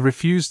 but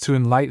refused to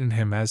enlighten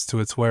him as to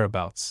its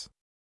whereabouts.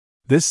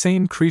 This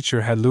same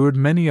creature had lured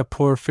many a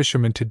poor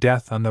fisherman to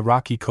death on the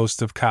rocky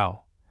coast of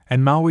Kau,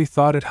 and Maui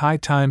thought it high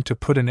time to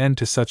put an end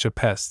to such a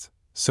pest,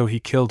 so he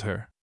killed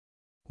her.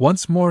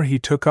 Once more he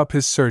took up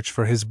his search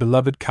for his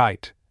beloved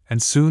kite,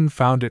 and soon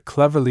found it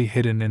cleverly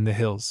hidden in the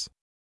hills.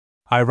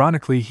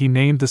 Ironically, he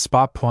named the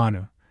spot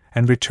Puanu,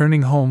 and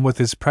returning home with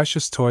his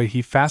precious toy,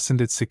 he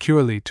fastened it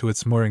securely to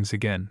its moorings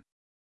again.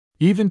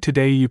 Even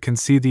today you can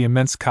see the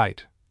immense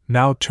kite,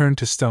 now turned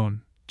to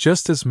stone,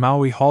 just as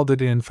Maui hauled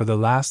it in for the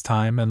last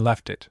time and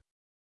left it.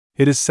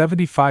 It is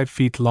 75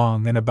 feet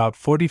long and about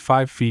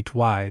 45 feet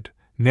wide,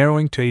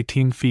 narrowing to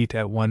 18 feet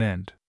at one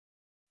end.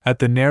 At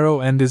the narrow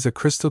end is a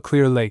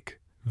crystal-clear lake,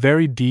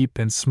 very deep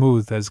and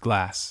smooth as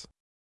glass.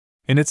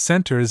 In its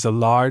center is a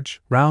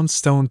large, round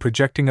stone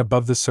projecting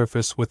above the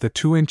surface with a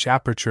 2-inch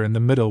aperture in the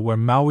middle where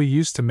Maui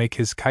used to make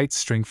his kite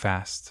string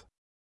fast.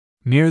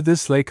 Near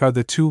this lake are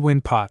the 2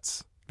 wind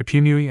pots,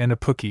 Ipunui and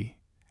Apuki,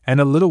 and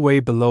a little way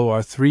below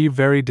are 3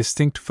 very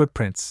distinct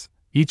footprints,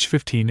 each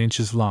 15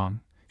 inches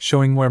long,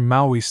 showing where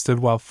Maui stood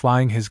while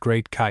flying his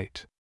great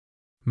kite.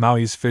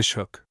 Maui's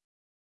fishhook.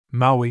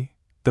 Maui,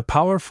 the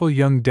powerful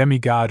young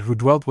demigod who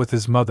dwelt with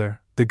his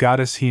mother, the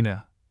goddess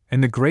Hina, in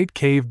the great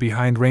cave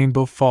behind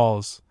Rainbow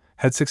Falls,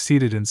 had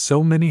succeeded in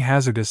so many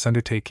hazardous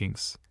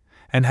undertakings,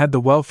 and had the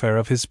welfare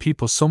of his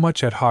people so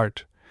much at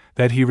heart,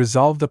 that he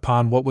resolved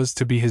upon what was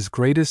to be his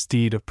greatest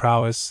deed of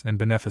prowess and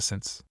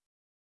beneficence.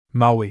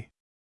 Maui.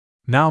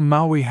 Now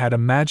Maui had a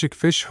magic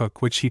fish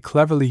hook which he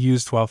cleverly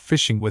used while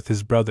fishing with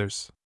his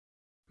brothers.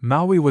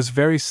 Maui was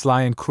very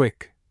sly and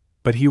quick,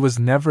 but he was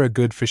never a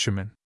good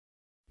fisherman.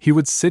 He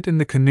would sit in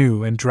the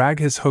canoe and drag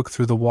his hook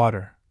through the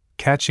water,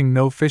 catching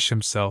no fish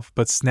himself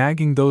but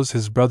snagging those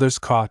his brothers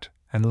caught,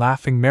 and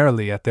laughing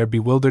merrily at their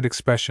bewildered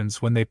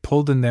expressions when they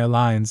pulled in their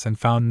lines and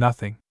found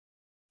nothing.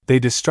 They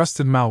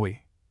distrusted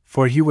Maui,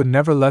 for he would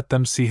never let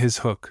them see his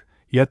hook,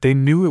 yet they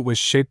knew it was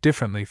shaped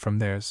differently from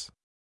theirs.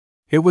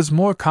 It was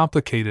more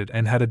complicated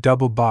and had a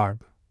double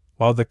barb,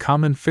 while the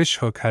common fish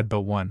hook had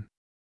but one.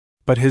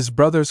 But his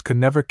brothers could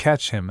never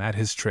catch him at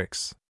his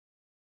tricks.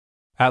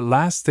 At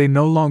last they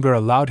no longer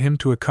allowed him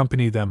to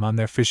accompany them on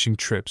their fishing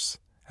trips,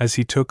 as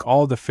he took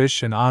all the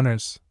fish and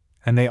honors,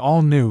 and they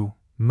all knew,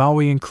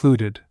 Maui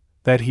included,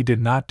 that he did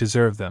not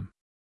deserve them.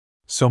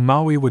 So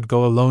Maui would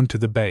go alone to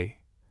the bay,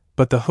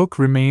 but the hook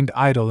remained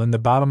idle in the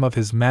bottom of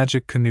his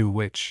magic canoe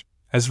which,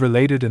 as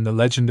related in the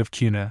legend of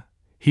Kuna,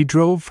 he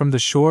drove from the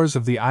shores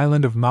of the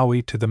island of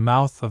Maui to the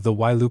mouth of the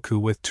Wailuku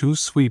with 2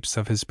 sweeps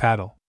of his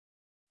paddle.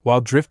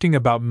 While drifting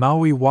about,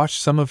 Maui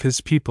watched some of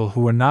his people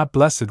who were not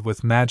blessed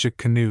with magic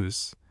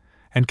canoes,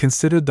 and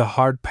considered the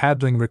hard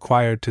paddling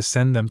required to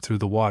send them through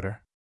the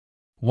water.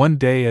 One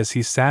day, as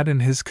he sat in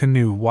his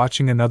canoe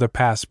watching another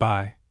pass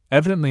by,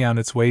 evidently on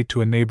its way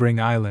to a neighboring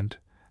island,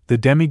 the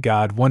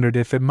demigod wondered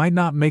if it might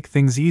not make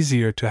things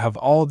easier to have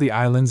all the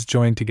islands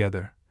joined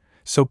together,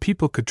 so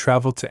people could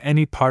travel to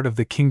any part of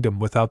the kingdom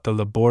without the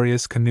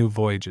laborious canoe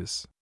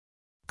voyages.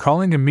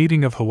 Calling a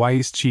meeting of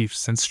Hawaii's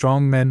chiefs and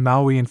strong men,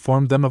 Maui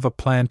informed them of a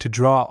plan to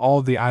draw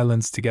all the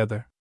islands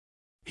together.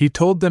 He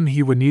told them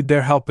he would need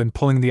their help in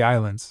pulling the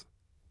islands,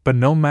 but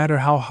no matter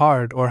how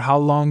hard or how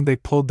long they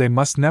pulled, they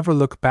must never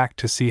look back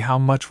to see how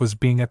much was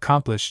being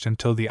accomplished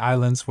until the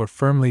islands were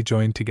firmly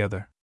joined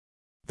together.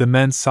 The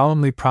men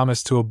solemnly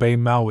promised to obey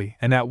Maui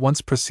and at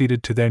once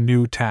proceeded to their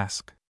new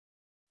task.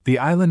 The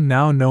island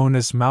now known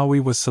as Maui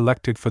was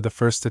selected for the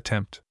first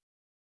attempt.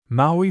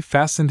 Maui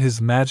fastened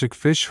his magic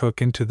fish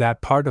hook into that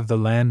part of the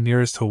land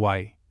nearest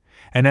Hawaii,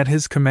 and at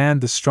his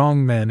command the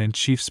strong men and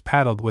chiefs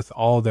paddled with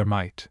all their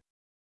might.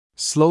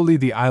 Slowly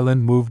the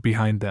island moved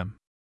behind them.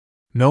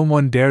 No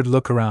one dared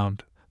look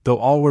around, though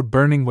all were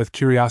burning with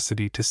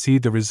curiosity to see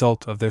the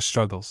result of their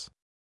struggles.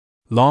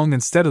 Long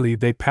and steadily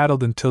they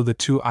paddled until the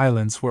 2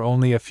 islands were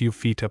only a few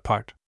feet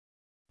apart.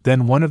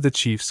 Then one of the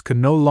chiefs could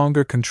no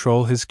longer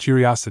control his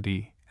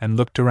curiosity and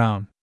looked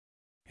around.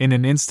 In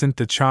an instant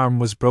the charm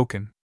was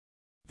broken.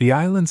 The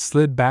island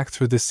slid back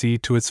through the sea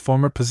to its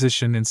former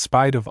position in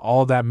spite of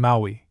all that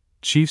Maui,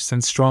 chiefs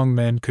and strong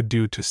men could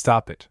do to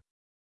stop it.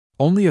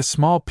 Only a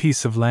small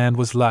piece of land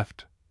was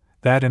left,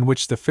 that in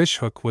which the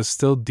fishhook was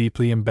still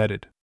deeply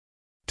embedded.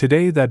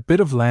 Today that bit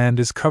of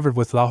land is covered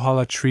with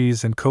lauhala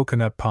trees and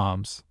coconut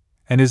palms,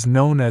 and is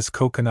known as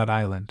Coconut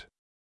Island.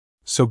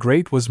 So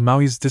great was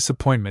Maui's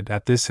disappointment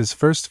at this his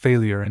first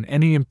failure in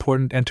any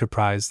important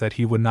enterprise that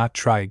he would not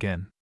try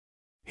again.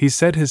 He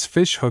said his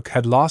fish hook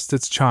had lost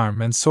its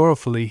charm, and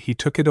sorrowfully he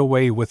took it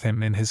away with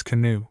him in his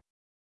canoe.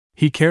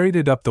 He carried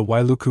it up the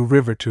Wailuku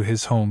River to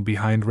his home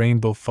behind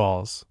Rainbow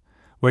Falls,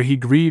 where he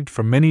grieved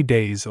for many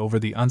days over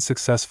the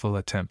unsuccessful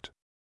attempt.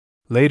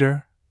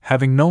 Later,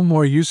 having no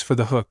more use for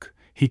the hook,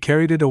 he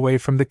carried it away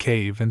from the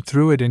cave and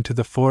threw it into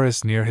the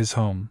forest near his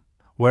home,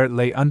 where it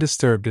lay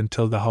undisturbed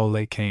until the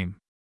haole came.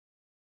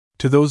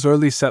 To those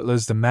early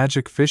settlers the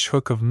magic fish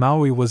hook of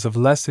Maui was of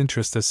less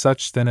interest as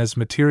such than as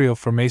material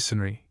for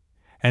masonry,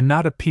 and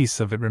not a piece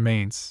of it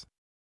remains.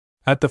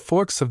 At the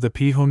forks of the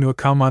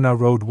Pihonukaumana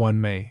Road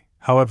one may,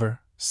 however,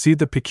 see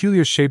the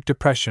peculiar shaped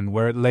depression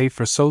where it lay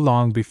for so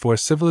long before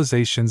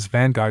civilization's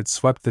vanguard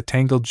swept the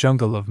tangled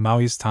jungle of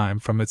Maui's time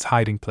from its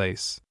hiding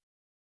place.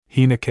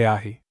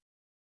 Hinakeahi.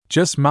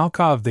 Just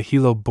Mauka of the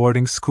Hilo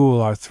boarding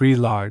school are 3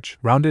 large,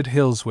 rounded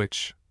hills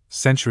which,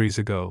 centuries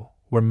ago,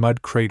 were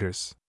mud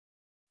craters.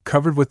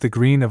 Covered with the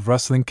green of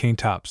rustling cane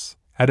tops,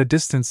 at a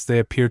distance they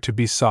appear to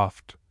be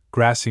soft,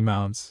 grassy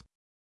mounds.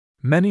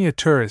 Many a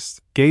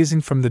tourist,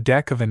 gazing from the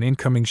deck of an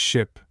incoming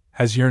ship,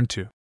 has yearned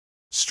to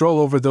stroll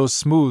over those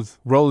smooth,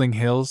 rolling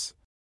hills,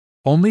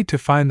 only to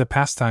find the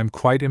pastime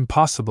quite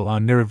impossible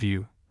on nearer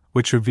view,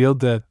 which revealed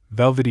the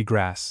velvety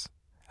grass,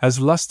 as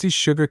lusty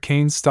sugar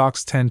cane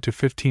stalks 10 to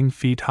 15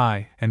 feet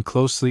high and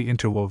closely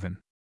interwoven.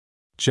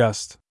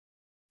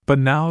 But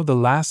now the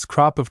last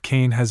crop of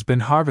cane has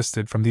been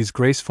harvested from these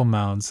graceful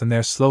mounds, and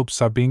their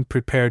slopes are being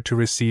prepared to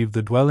receive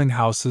the dwelling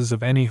houses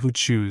of any who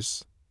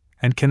choose,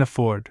 and can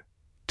afford,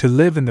 to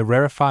live in the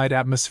rarefied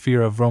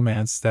atmosphere of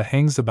romance that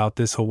hangs about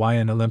this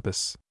Hawaiian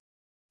Olympus.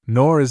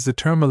 Nor is the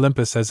term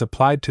Olympus as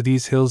applied to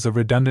these hills a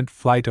redundant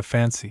flight of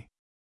fancy.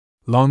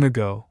 Long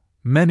ago,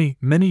 many,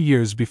 many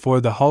years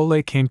before the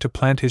haole came to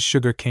plant his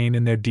sugar cane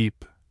in their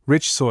deep,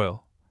 rich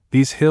soil,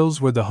 these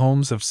hills were the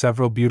homes of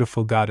several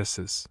beautiful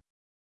goddesses.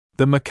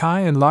 The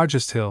Makai and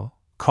largest hill,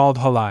 called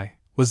Halai,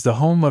 was the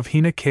home of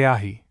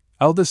Hinakeahi,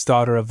 eldest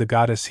daughter of the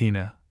goddess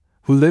Hina,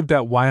 who lived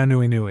at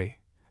Waianuenue,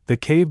 the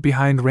cave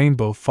behind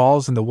Rainbow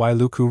Falls in the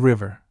Wailuku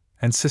River,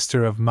 and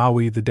sister of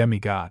Maui the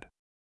demigod.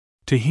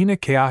 To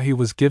Hinakeahi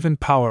was given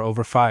power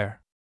over fire.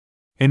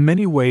 In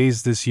many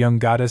ways this young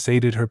goddess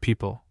aided her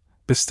people,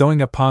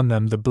 bestowing upon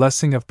them the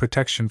blessing of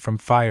protection from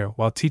fire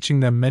while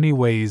teaching them many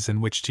ways in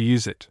which to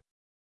use it.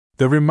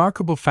 The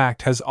remarkable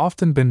fact has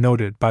often been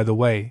noted, by the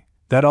way,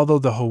 that although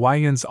the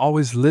Hawaiians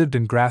always lived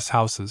in grass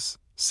houses,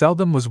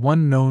 seldom was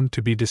one known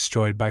to be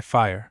destroyed by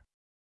fire.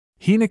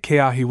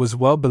 Hinakeahi was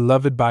well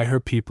beloved by her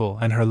people,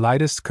 and her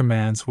lightest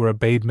commands were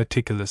obeyed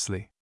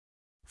meticulously.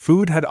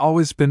 Food had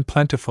always been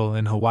plentiful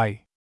in Hawaii.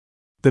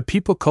 The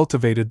people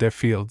cultivated their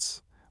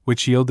fields,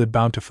 which yielded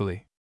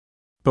bountifully.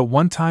 But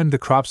one time the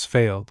crops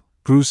failed,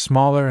 grew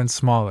smaller and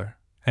smaller,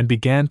 and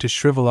began to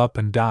shrivel up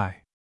and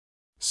die.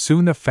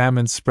 Soon a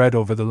famine spread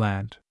over the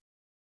land.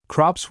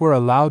 Crops were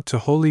allowed to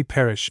wholly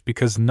perish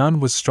because none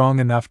was strong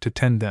enough to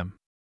tend them.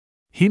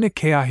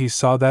 Hinakeahi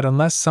saw that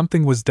unless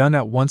something was done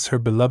at once her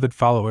beloved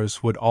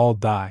followers would all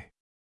die.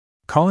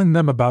 Calling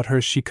them about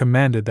her, she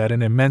commanded that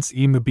an immense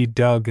imu be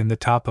dug in the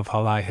top of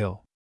Halai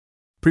Hill.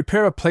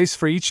 Prepare a place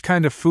for each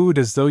kind of food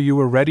as though you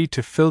were ready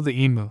to fill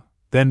the imu,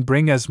 then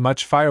bring as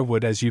much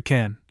firewood as you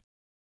can,"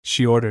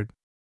 she ordered.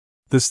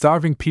 The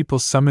starving people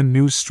summoned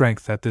new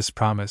strength at this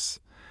promise,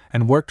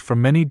 and worked for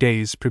many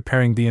days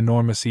preparing the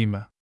enormous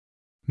ima.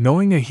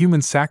 Knowing a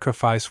human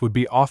sacrifice would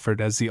be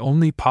offered as the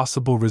only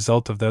possible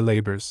result of their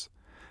labors,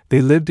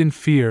 they lived in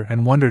fear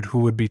and wondered who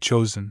would be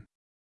chosen.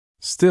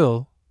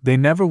 Still, they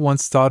never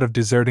once thought of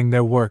deserting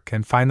their work,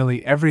 and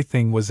finally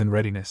everything was in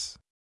readiness.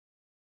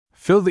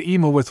 "Fill the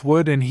ima with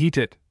wood and heat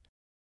it,"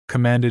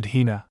 commanded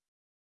Hina.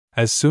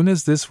 As soon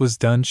as this was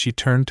done, she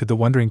turned to the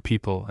wondering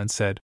people and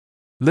said,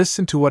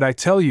 "Listen to what I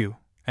tell you,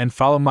 and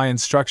follow my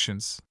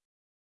instructions.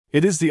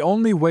 It is the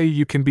only way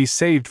you can be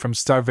saved from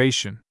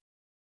starvation.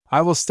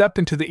 I will step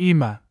into the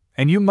ima,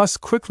 and you must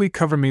quickly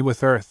cover me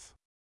with earth.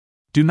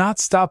 Do not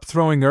stop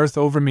throwing earth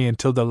over me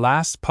until the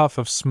last puff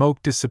of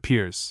smoke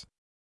disappears.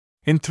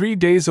 In 3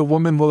 days a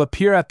woman will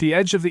appear at the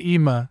edge of the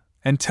ima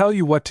and tell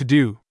you what to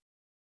do."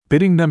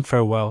 Bidding them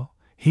farewell,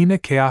 Hina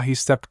Keahi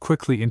stepped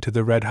quickly into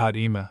the red-hot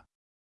ima.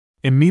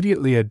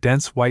 Immediately a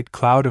dense white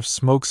cloud of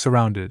smoke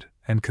surrounded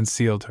and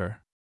concealed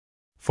her.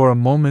 For a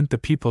moment the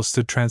people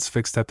stood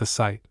transfixed at the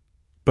sight,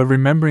 but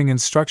remembering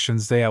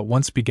instructions they at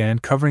once began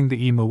covering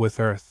the ima with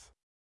earth.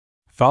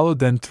 Followed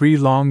then 3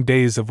 long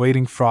days of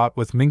waiting fraught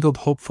with mingled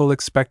hopeful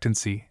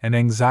expectancy and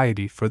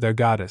anxiety for their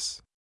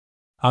goddess.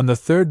 On the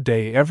 3rd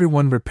day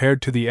everyone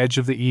repaired to the edge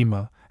of the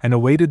ima and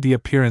awaited the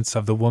appearance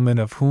of the woman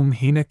of whom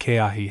Hina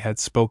Keahi had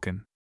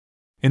spoken.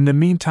 In the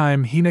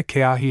meantime Hina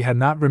Keahi had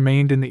not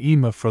remained in the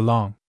ima for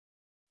long.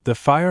 The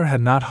fire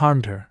had not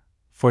harmed her,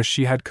 for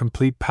she had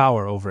complete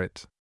power over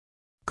it.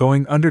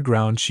 Going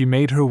underground she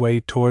made her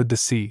way toward the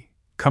sea,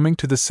 coming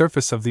to the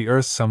surface of the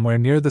earth somewhere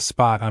near the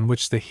spot on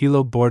which the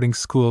Hilo boarding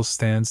school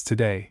stands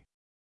today.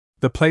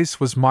 The place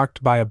was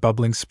marked by a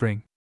bubbling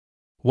spring.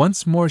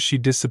 Once more she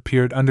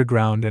disappeared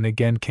underground and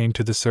again came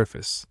to the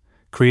surface,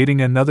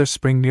 creating another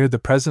spring near the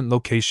present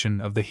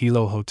location of the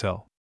Hilo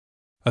Hotel.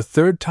 A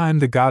 3rd time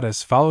the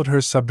goddess followed her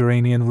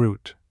subterranean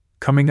route,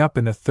 coming up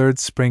in a 3rd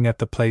spring at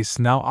the place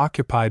now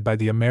occupied by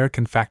the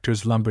American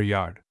Factor's lumber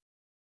yard.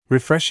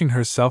 Refreshing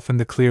herself in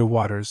the clear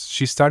waters,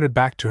 she started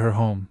back to her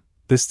home,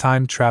 this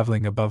time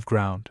traveling above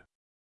ground.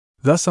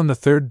 Thus on the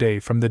 3rd day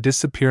from the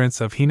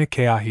disappearance of Hina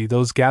Keahi,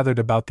 those gathered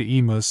about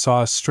the imas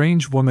saw a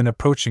strange woman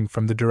approaching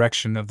from the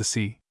direction of the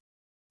sea.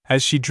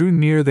 As she drew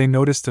near they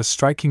noticed a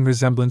striking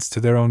resemblance to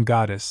their own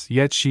goddess,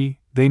 yet she,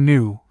 they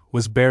knew,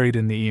 was buried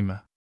in the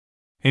ima.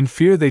 In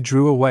fear they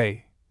drew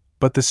away,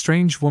 but the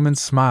strange woman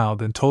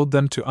smiled and told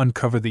them to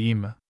uncover the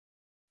ima.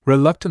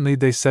 Reluctantly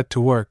they set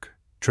to work,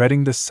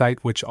 dreading the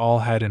sight which all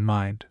had in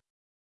mind.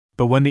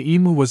 But when the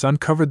imu was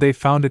uncovered they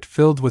found it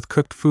filled with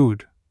cooked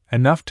food,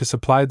 enough to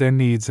supply their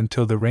needs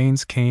until the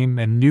rains came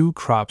and new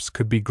crops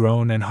could be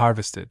grown and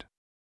harvested.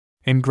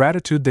 In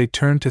gratitude they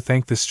turned to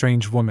thank the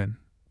strange woman,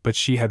 but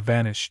she had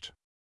vanished.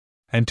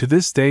 And to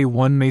this day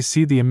one may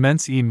see the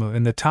immense imu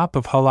in the top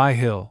of Hapai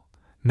Hill,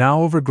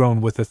 now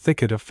overgrown with a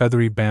thicket of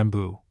feathery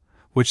bamboo,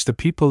 which the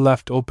people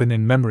left open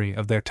in memory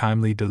of their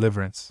timely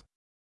deliverance.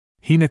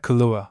 Hina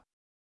Kalua.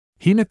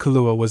 Hina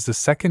Kalua was the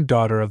 2nd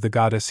daughter of the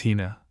goddess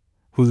Hina,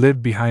 who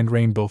lived behind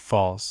Rainbow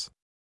Falls.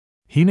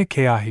 Hina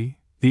Keahi,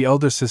 the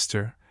elder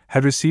sister,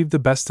 had received the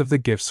best of the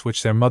gifts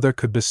which their mother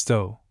could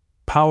bestow: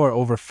 power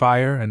over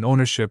fire and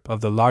ownership of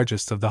the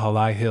largest of the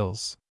Hapai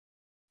Hills.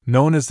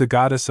 Known as the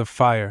goddess of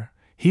fire,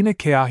 Hina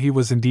Keahi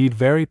was indeed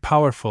very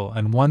powerful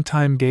and one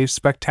time gave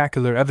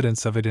spectacular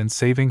evidence of it in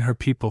saving her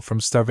people from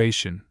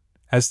starvation,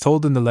 as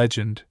told in the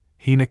legend,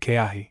 Hina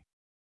Keahi.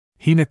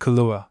 Hina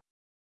Kalua.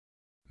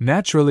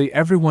 Naturally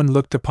everyone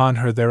looked upon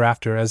her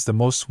thereafter as the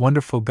most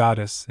wonderful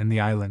goddess in the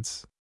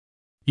islands.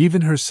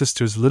 Even her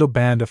sister's little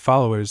band of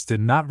followers did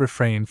not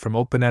refrain from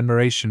open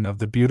admiration of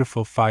the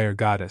beautiful fire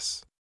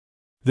goddess.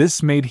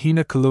 This made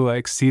Hina Kalua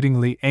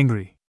exceedingly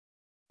angry.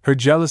 Her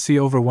jealousy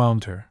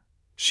overwhelmed her.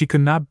 She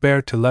could not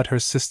bear to let her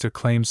sister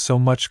claim so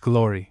much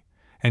glory,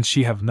 and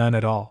she have none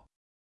at all.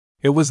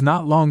 It was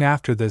not long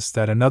after this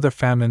that another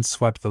famine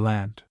swept the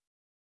land.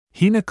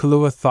 Hina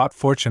Kalua thought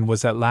fortune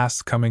was at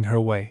last coming her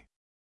way.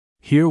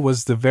 Here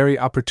was the very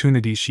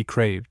opportunity she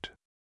craved.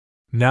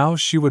 Now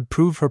she would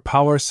prove her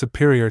power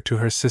superior to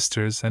her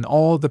sisters, and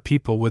all the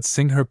people would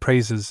sing her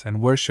praises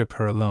and worship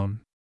her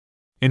alone.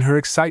 In her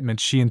excitement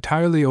she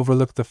entirely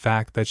overlooked the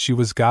fact that she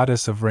was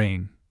goddess of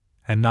rain,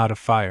 and not of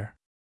fire.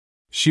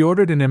 She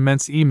ordered an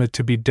immense ima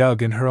to be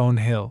dug in her own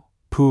hill,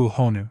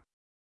 Pu'uhonu.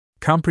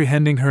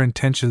 Comprehending her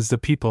intentions, the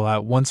people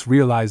at once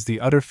realized the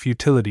utter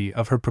futility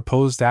of her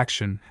proposed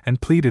action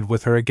and pleaded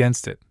with her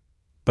against it,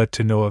 but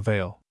to no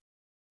avail.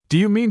 "Do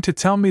you mean to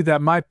tell me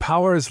that my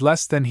power is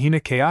less than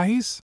Hina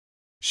Keahi's?"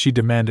 she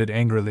demanded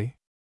angrily.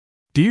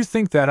 "Do you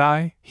think that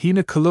I,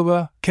 Hina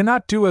Kalua,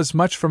 cannot do as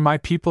much for my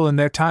people in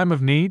their time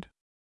of need?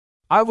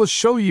 I will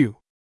show you.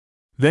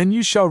 Then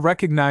you shall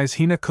recognize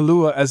Hina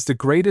Kalua as the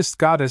greatest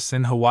goddess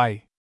in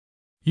Hawaii.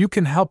 You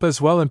can help as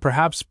well and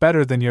perhaps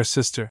better than your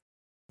sister,"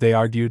 they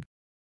argued,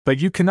 "but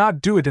you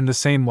cannot do it in the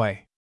same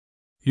way.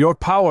 Your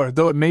power,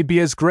 though it may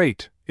be as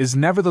great, is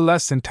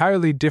nevertheless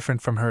entirely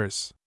different from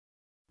hers.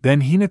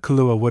 Then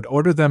Hinakalua would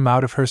order them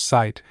out of her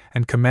sight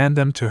and command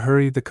them to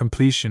hurry the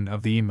completion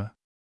of the ima.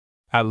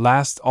 At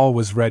last all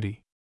was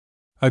ready.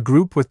 A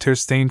group with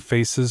tear-stained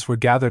faces were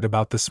gathered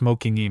about the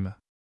smoking ima.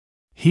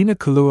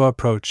 Hinakalua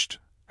approached,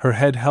 her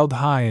head held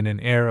high in an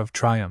air of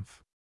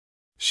triumph.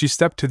 She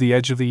stepped to the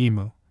edge of the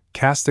imu,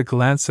 cast a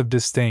glance of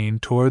disdain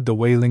toward the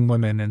wailing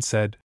women and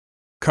said,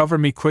 "Cover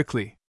me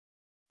quickly.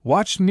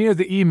 Watch near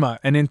the ima,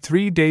 and in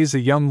 3 days a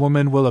young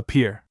woman will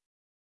appear.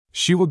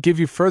 She will give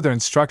you further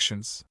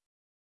instructions."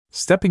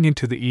 Stepping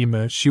into the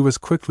ima, she was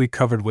quickly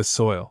covered with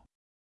soil.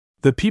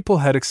 The people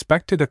had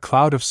expected a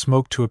cloud of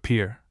smoke to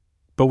appear,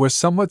 but were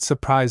somewhat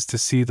surprised to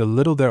see the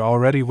little there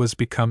already was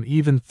become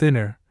even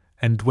thinner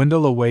and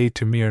dwindle away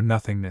to mere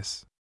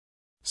nothingness.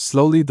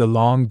 Slowly the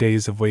long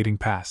days of waiting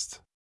passed.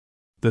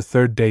 The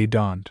third day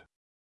dawned.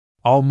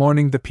 All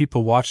morning the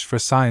people watched for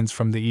signs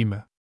from the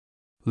ima.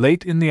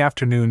 Late in the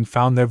afternoon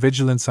found their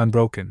vigilance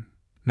unbroken,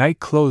 night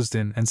closed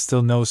in and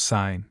still no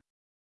sign.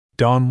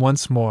 Dawn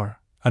once more,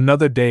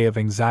 another day of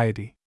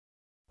anxiety.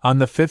 On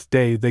the 5th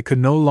day they could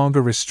no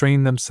longer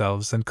restrain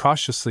themselves and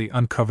cautiously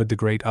uncovered the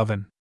great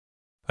oven.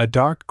 A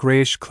dark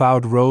grayish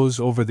cloud rose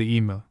over the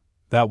ima,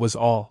 that was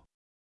all.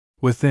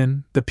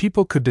 Within, the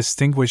people could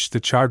distinguish the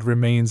charred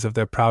remains of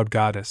their proud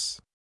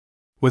goddess.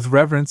 With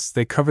reverence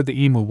they covered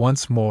the ima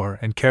once more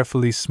and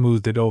carefully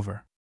smoothed it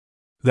over.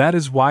 That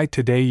is why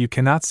today you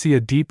cannot see a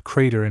deep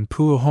crater in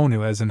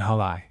Pu'uhonu as in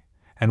Hapai,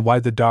 and why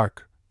the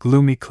dark,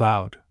 gloomy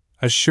cloud,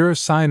 a sure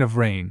sign of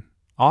rain,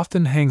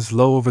 often hangs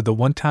low over the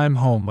one-time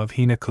home of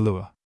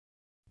Hinakalua.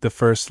 The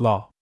first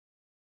law.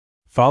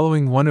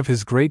 Following one of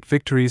his great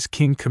victories,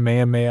 King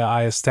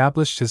Kamehameha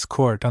established his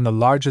court on the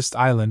largest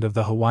island of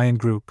the Hawaiian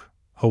group,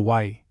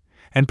 Hawaii,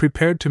 and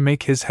prepared to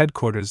make his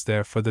headquarters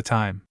there for the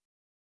time.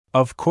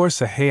 Of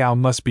course a heiau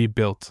must be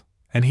built,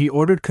 and he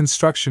ordered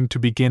construction to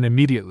begin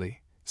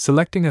immediately,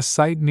 selecting a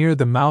site near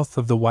the mouth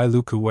of the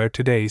Wailuku where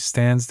today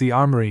stands the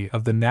armory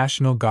of the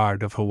National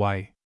Guard of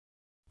Hawaii.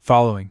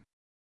 Following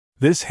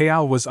this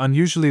heiau was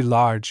unusually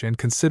large and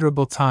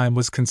considerable time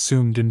was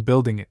consumed in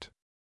building it.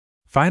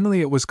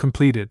 Finally it was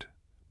completed,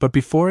 but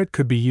before it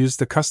could be used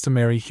the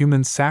customary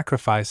human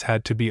sacrifice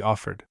had to be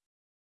offered.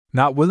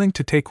 Not willing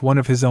to take one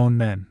of his own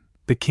men,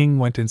 the king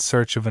went in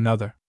search of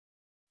another.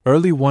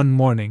 Early one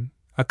morning,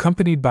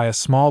 accompanied by a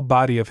small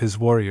body of his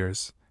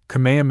warriors,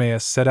 Kamehameha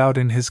set out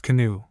in his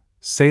canoe,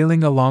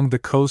 sailing along the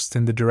coast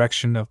in the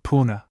direction of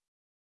Puna.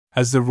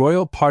 As the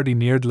royal party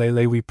neared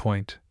Lelewi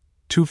Point,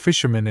 2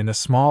 fishermen in a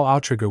small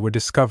outrigger were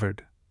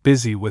discovered,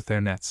 busy with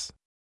their nets.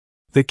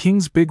 The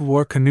king's big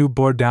war canoe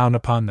bore down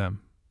upon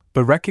them,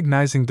 but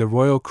recognizing the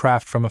royal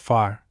craft from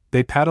afar,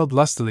 they paddled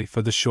lustily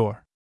for the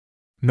shore.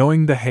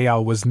 Knowing the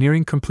heiau was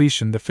nearing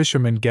completion, the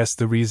fishermen guessed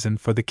the reason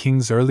for the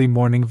king's early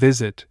morning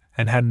visit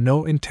and had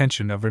no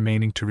intention of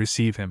remaining to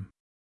receive him.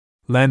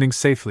 Landing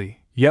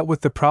safely, yet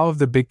with the prow of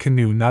the big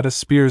canoe not a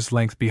spear's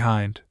length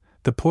behind,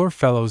 the poor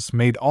fellows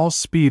made all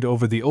speed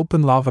over the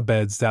open lava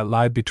beds that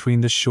lie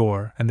between the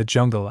shore and the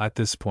jungle at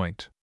this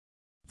point.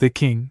 The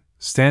king,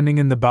 standing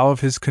in the bow of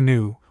his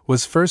canoe,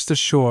 was first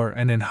ashore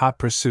and in hot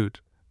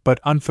pursuit, but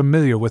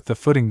unfamiliar with the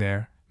footing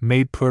there,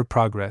 made poor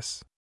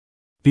progress.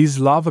 These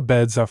lava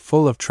beds are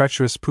full of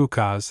treacherous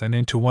pukas, and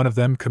into one of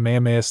them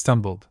Kamehameha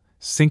stumbled,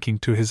 sinking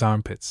to his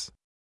armpits.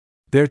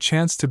 There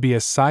chanced to be a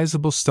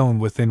sizable stone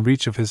within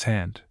reach of his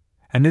hand,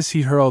 and this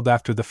he hurled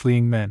after the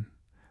fleeing men,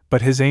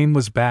 but his aim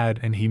was bad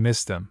and he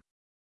missed them.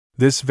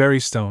 This very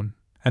stone,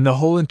 and the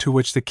hole into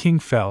which the king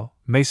fell,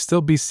 may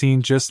still be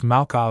seen just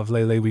south of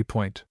Lelewi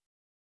Point.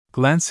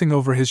 Glancing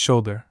over his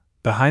shoulder,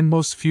 the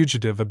hindmost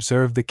fugitive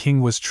observed the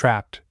king was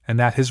trapped and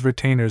that his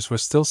retainers were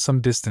still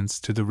some distance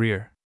to the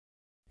rear.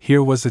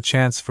 Here was a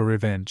chance for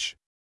revenge.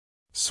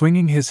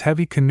 Swinging his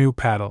heavy canoe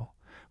paddle,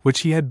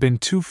 which he had been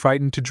too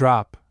frightened to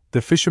drop,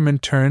 the fisherman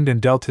turned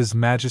and dealt His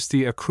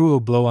Majesty a cruel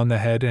blow on the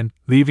head and,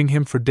 leaving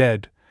him for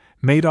dead,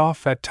 made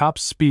off at top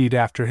speed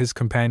after his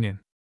companion.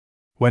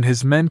 When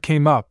his men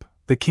came up,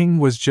 the king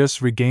was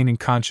just regaining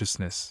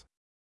consciousness.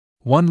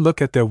 One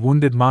look at their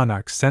wounded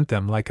monarch sent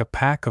them like a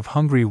pack of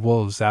hungry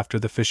wolves after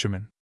the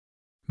fisherman.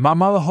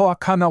 "Mamalahoa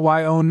kana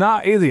wai o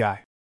na elii,"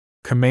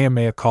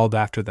 Kamehameha called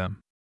after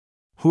them.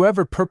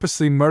 "Whoever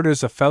purposely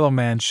murders a fellow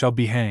man shall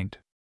be hanged."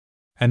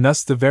 And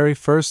thus the very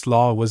first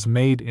law was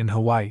made in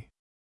Hawaii.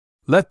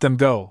 "Let them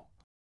go,"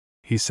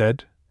 he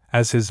said,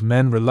 as his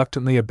men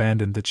reluctantly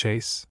abandoned the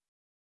chase.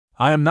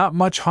 "I am not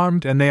much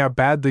harmed and they are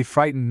badly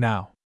frightened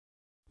now.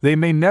 They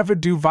may never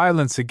do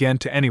violence again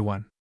to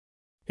anyone.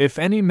 If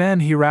any man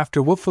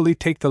hereafter wilfully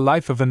take the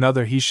life of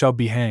another, he shall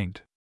be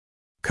hanged.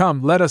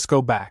 Come, let us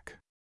go back.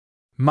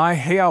 My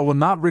heiau will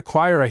not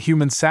require a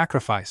human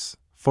sacrifice,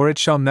 for it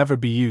shall never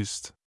be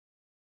used."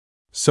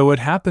 So it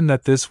happened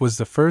that this was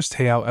the first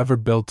heiau ever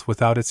built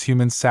without its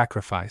human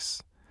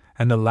sacrifice,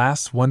 and the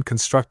last one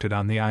constructed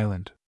on the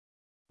island.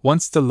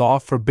 Once the law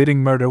forbidding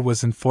murder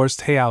was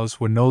enforced, heiaus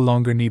were no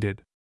longer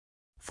needed.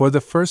 For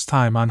the first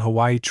time on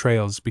Hawaii,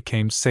 trails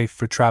became safe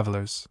for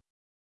travelers.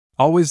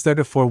 Always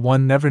theretofore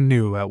one never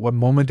knew at what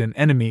moment an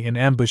enemy in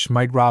ambush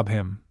might rob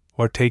him,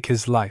 or take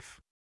his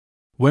life.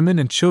 Women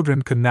and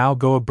children could now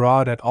go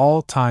abroad at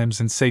all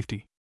times in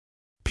safety.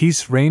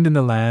 Peace reigned in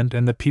the land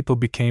and the people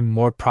became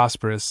more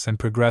prosperous and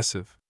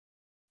progressive.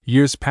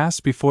 Years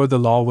passed before the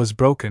law was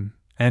broken,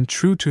 and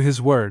true to his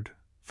word,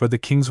 for the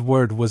king's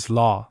word was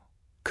law,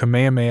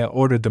 Kamehameha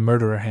ordered the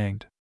murderer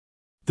hanged.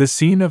 The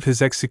scene of his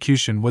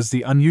execution was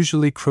the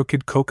unusually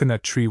crooked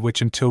coconut tree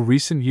which until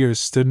recent years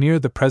stood near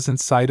the present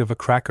site of a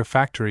cracker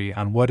factory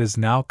on what is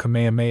now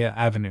Kamehameha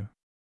Avenue.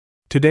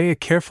 Today a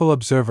careful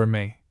observer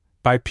may,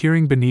 by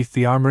peering beneath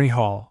the Armory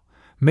Hall,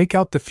 make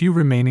out the few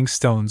remaining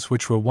stones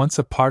which were once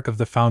a part of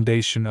the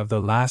foundation of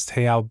the last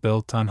heiau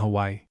built on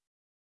Hawaii.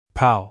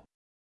 Pow!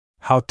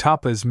 How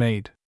tapa is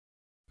made.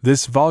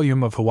 This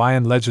volume of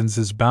Hawaiian legends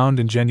is bound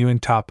in genuine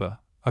tapa,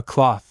 a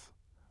cloth,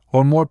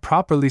 or more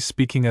properly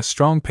speaking a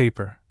strong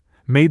paper,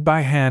 made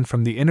by hand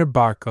from the inner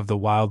bark of the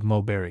wild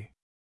mulberry.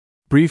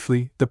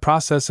 Briefly, the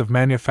process of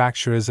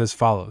manufacture is as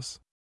follows.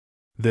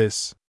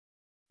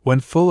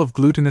 When full of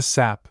glutinous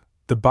sap,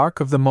 the bark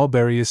of the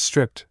mulberry is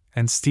stripped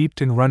and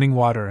steeped in running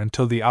water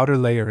until the outer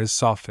layer is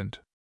softened.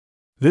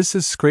 This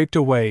is scraped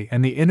away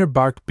and the inner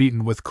bark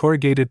beaten with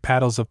corrugated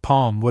paddles of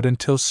palm wood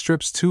until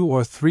strips 2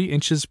 or 3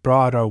 inches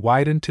broad are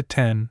widened to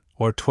 10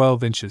 or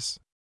 12 inches.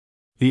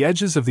 The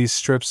edges of these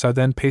strips are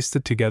then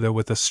pasted together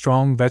with a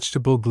strong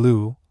vegetable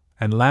glue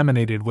and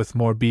laminated with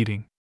more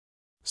beating.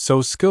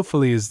 So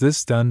skillfully is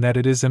this done that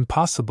it is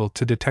impossible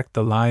to detect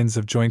the lines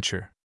of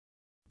jointure.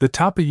 The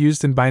tapa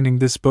used in binding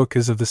this book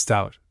is of the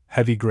stout,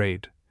 heavy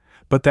grade,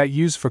 but that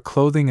used for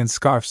clothing and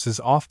scarfs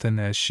is often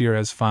as sheer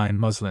as fine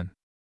muslin.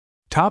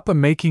 Tapa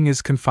making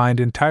is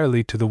confined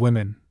entirely to the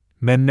women,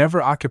 men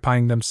never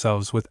occupying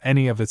themselves with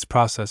any of its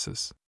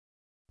processes.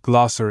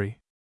 Glossary.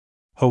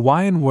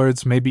 Hawaiian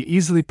words may be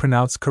easily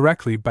pronounced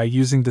correctly by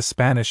using the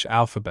Spanish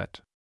alphabet.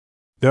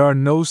 There are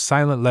no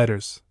silent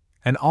letters,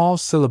 and all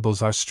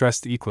syllables are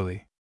stressed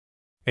equally.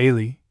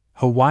 Ali,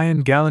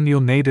 Hawaiian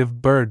gallinule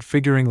native bird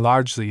figuring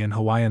largely in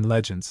Hawaiian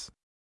legends.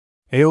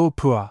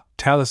 Eopua,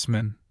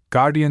 talisman,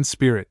 guardian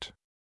spirit.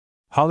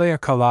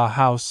 Haleakala,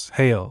 house,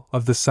 hail,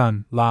 of the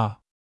sun, la.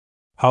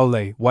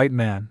 Haole, white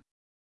man.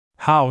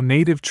 Hau,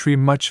 native tree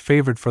much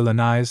favored for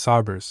lanais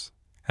arbors,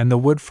 and the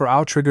wood for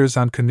outriggers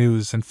on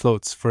canoes and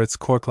floats for its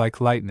cork-like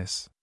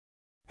lightness.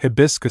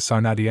 Hibiscus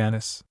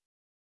arnadianus.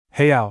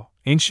 Heiau,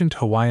 ancient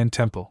Hawaiian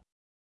temple.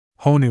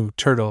 Honu,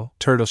 turtle,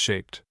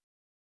 turtle-shaped.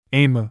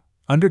 Emu,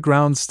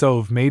 underground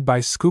stove made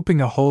by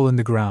scooping a hole in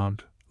the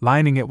ground,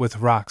 lining it with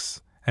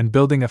rocks, and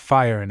building a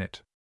fire in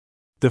it.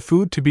 The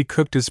food to be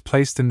cooked is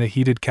placed in the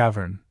heated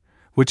cavern,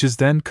 which is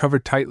then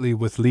covered tightly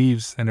with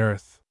leaves and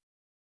earth.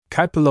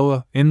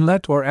 Kaipuloa,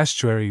 inlet or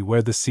estuary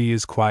where the sea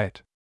is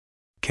quiet.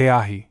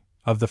 Keahi,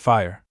 of the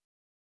fire.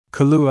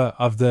 Kalua,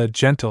 of the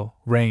gentle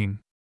rain.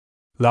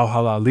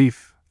 Lauhala,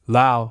 leaf,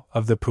 lau,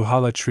 of the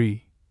puhala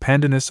tree,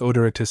 Pandanus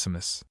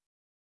odoratissimus.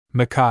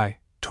 Makai,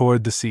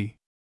 toward the sea.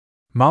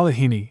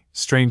 Malahini,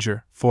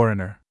 stranger,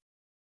 foreigner.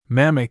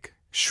 Mamek,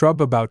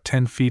 shrub about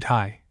 10 feet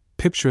high,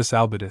 Pipterus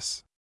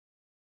albidus.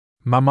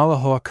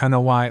 Mamalahoa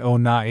kanawai o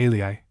na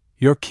aliai,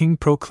 your king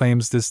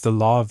proclaims this the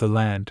law of the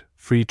land,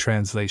 free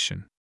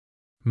translation.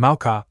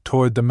 Mauka,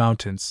 toward the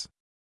mountains.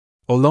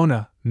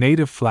 Olona,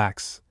 native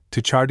flax,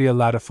 Tichardia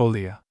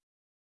latifolia.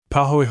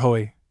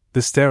 Pahoihoi,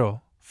 the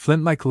sterile,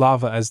 flint-like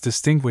lava as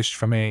distinguished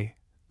from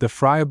the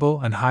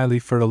friable and highly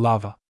fertile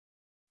lava.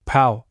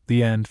 Pau,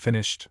 the end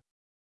finished.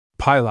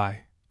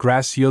 Pilai,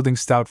 grass yielding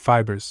stout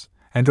fibers,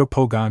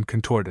 Andropogon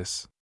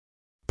contortus.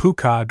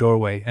 Puka,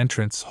 doorway,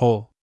 entrance,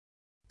 hole.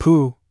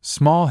 Pu,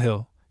 small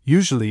hill,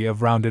 usually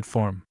of rounded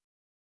form.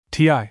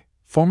 Ti,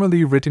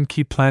 formerly written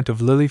key plant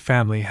of lily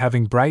family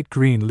having bright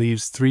green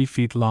leaves 3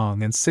 feet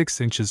long and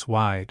 6 inches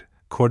wide,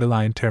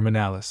 Cordyline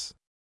terminalis.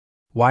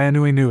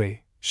 Waianuenue,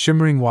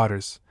 shimmering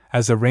waters,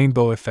 as a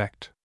rainbow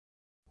effect.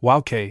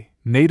 Wauke,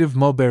 native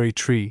mulberry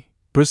tree,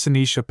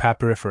 Brusinetia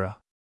papyrifera.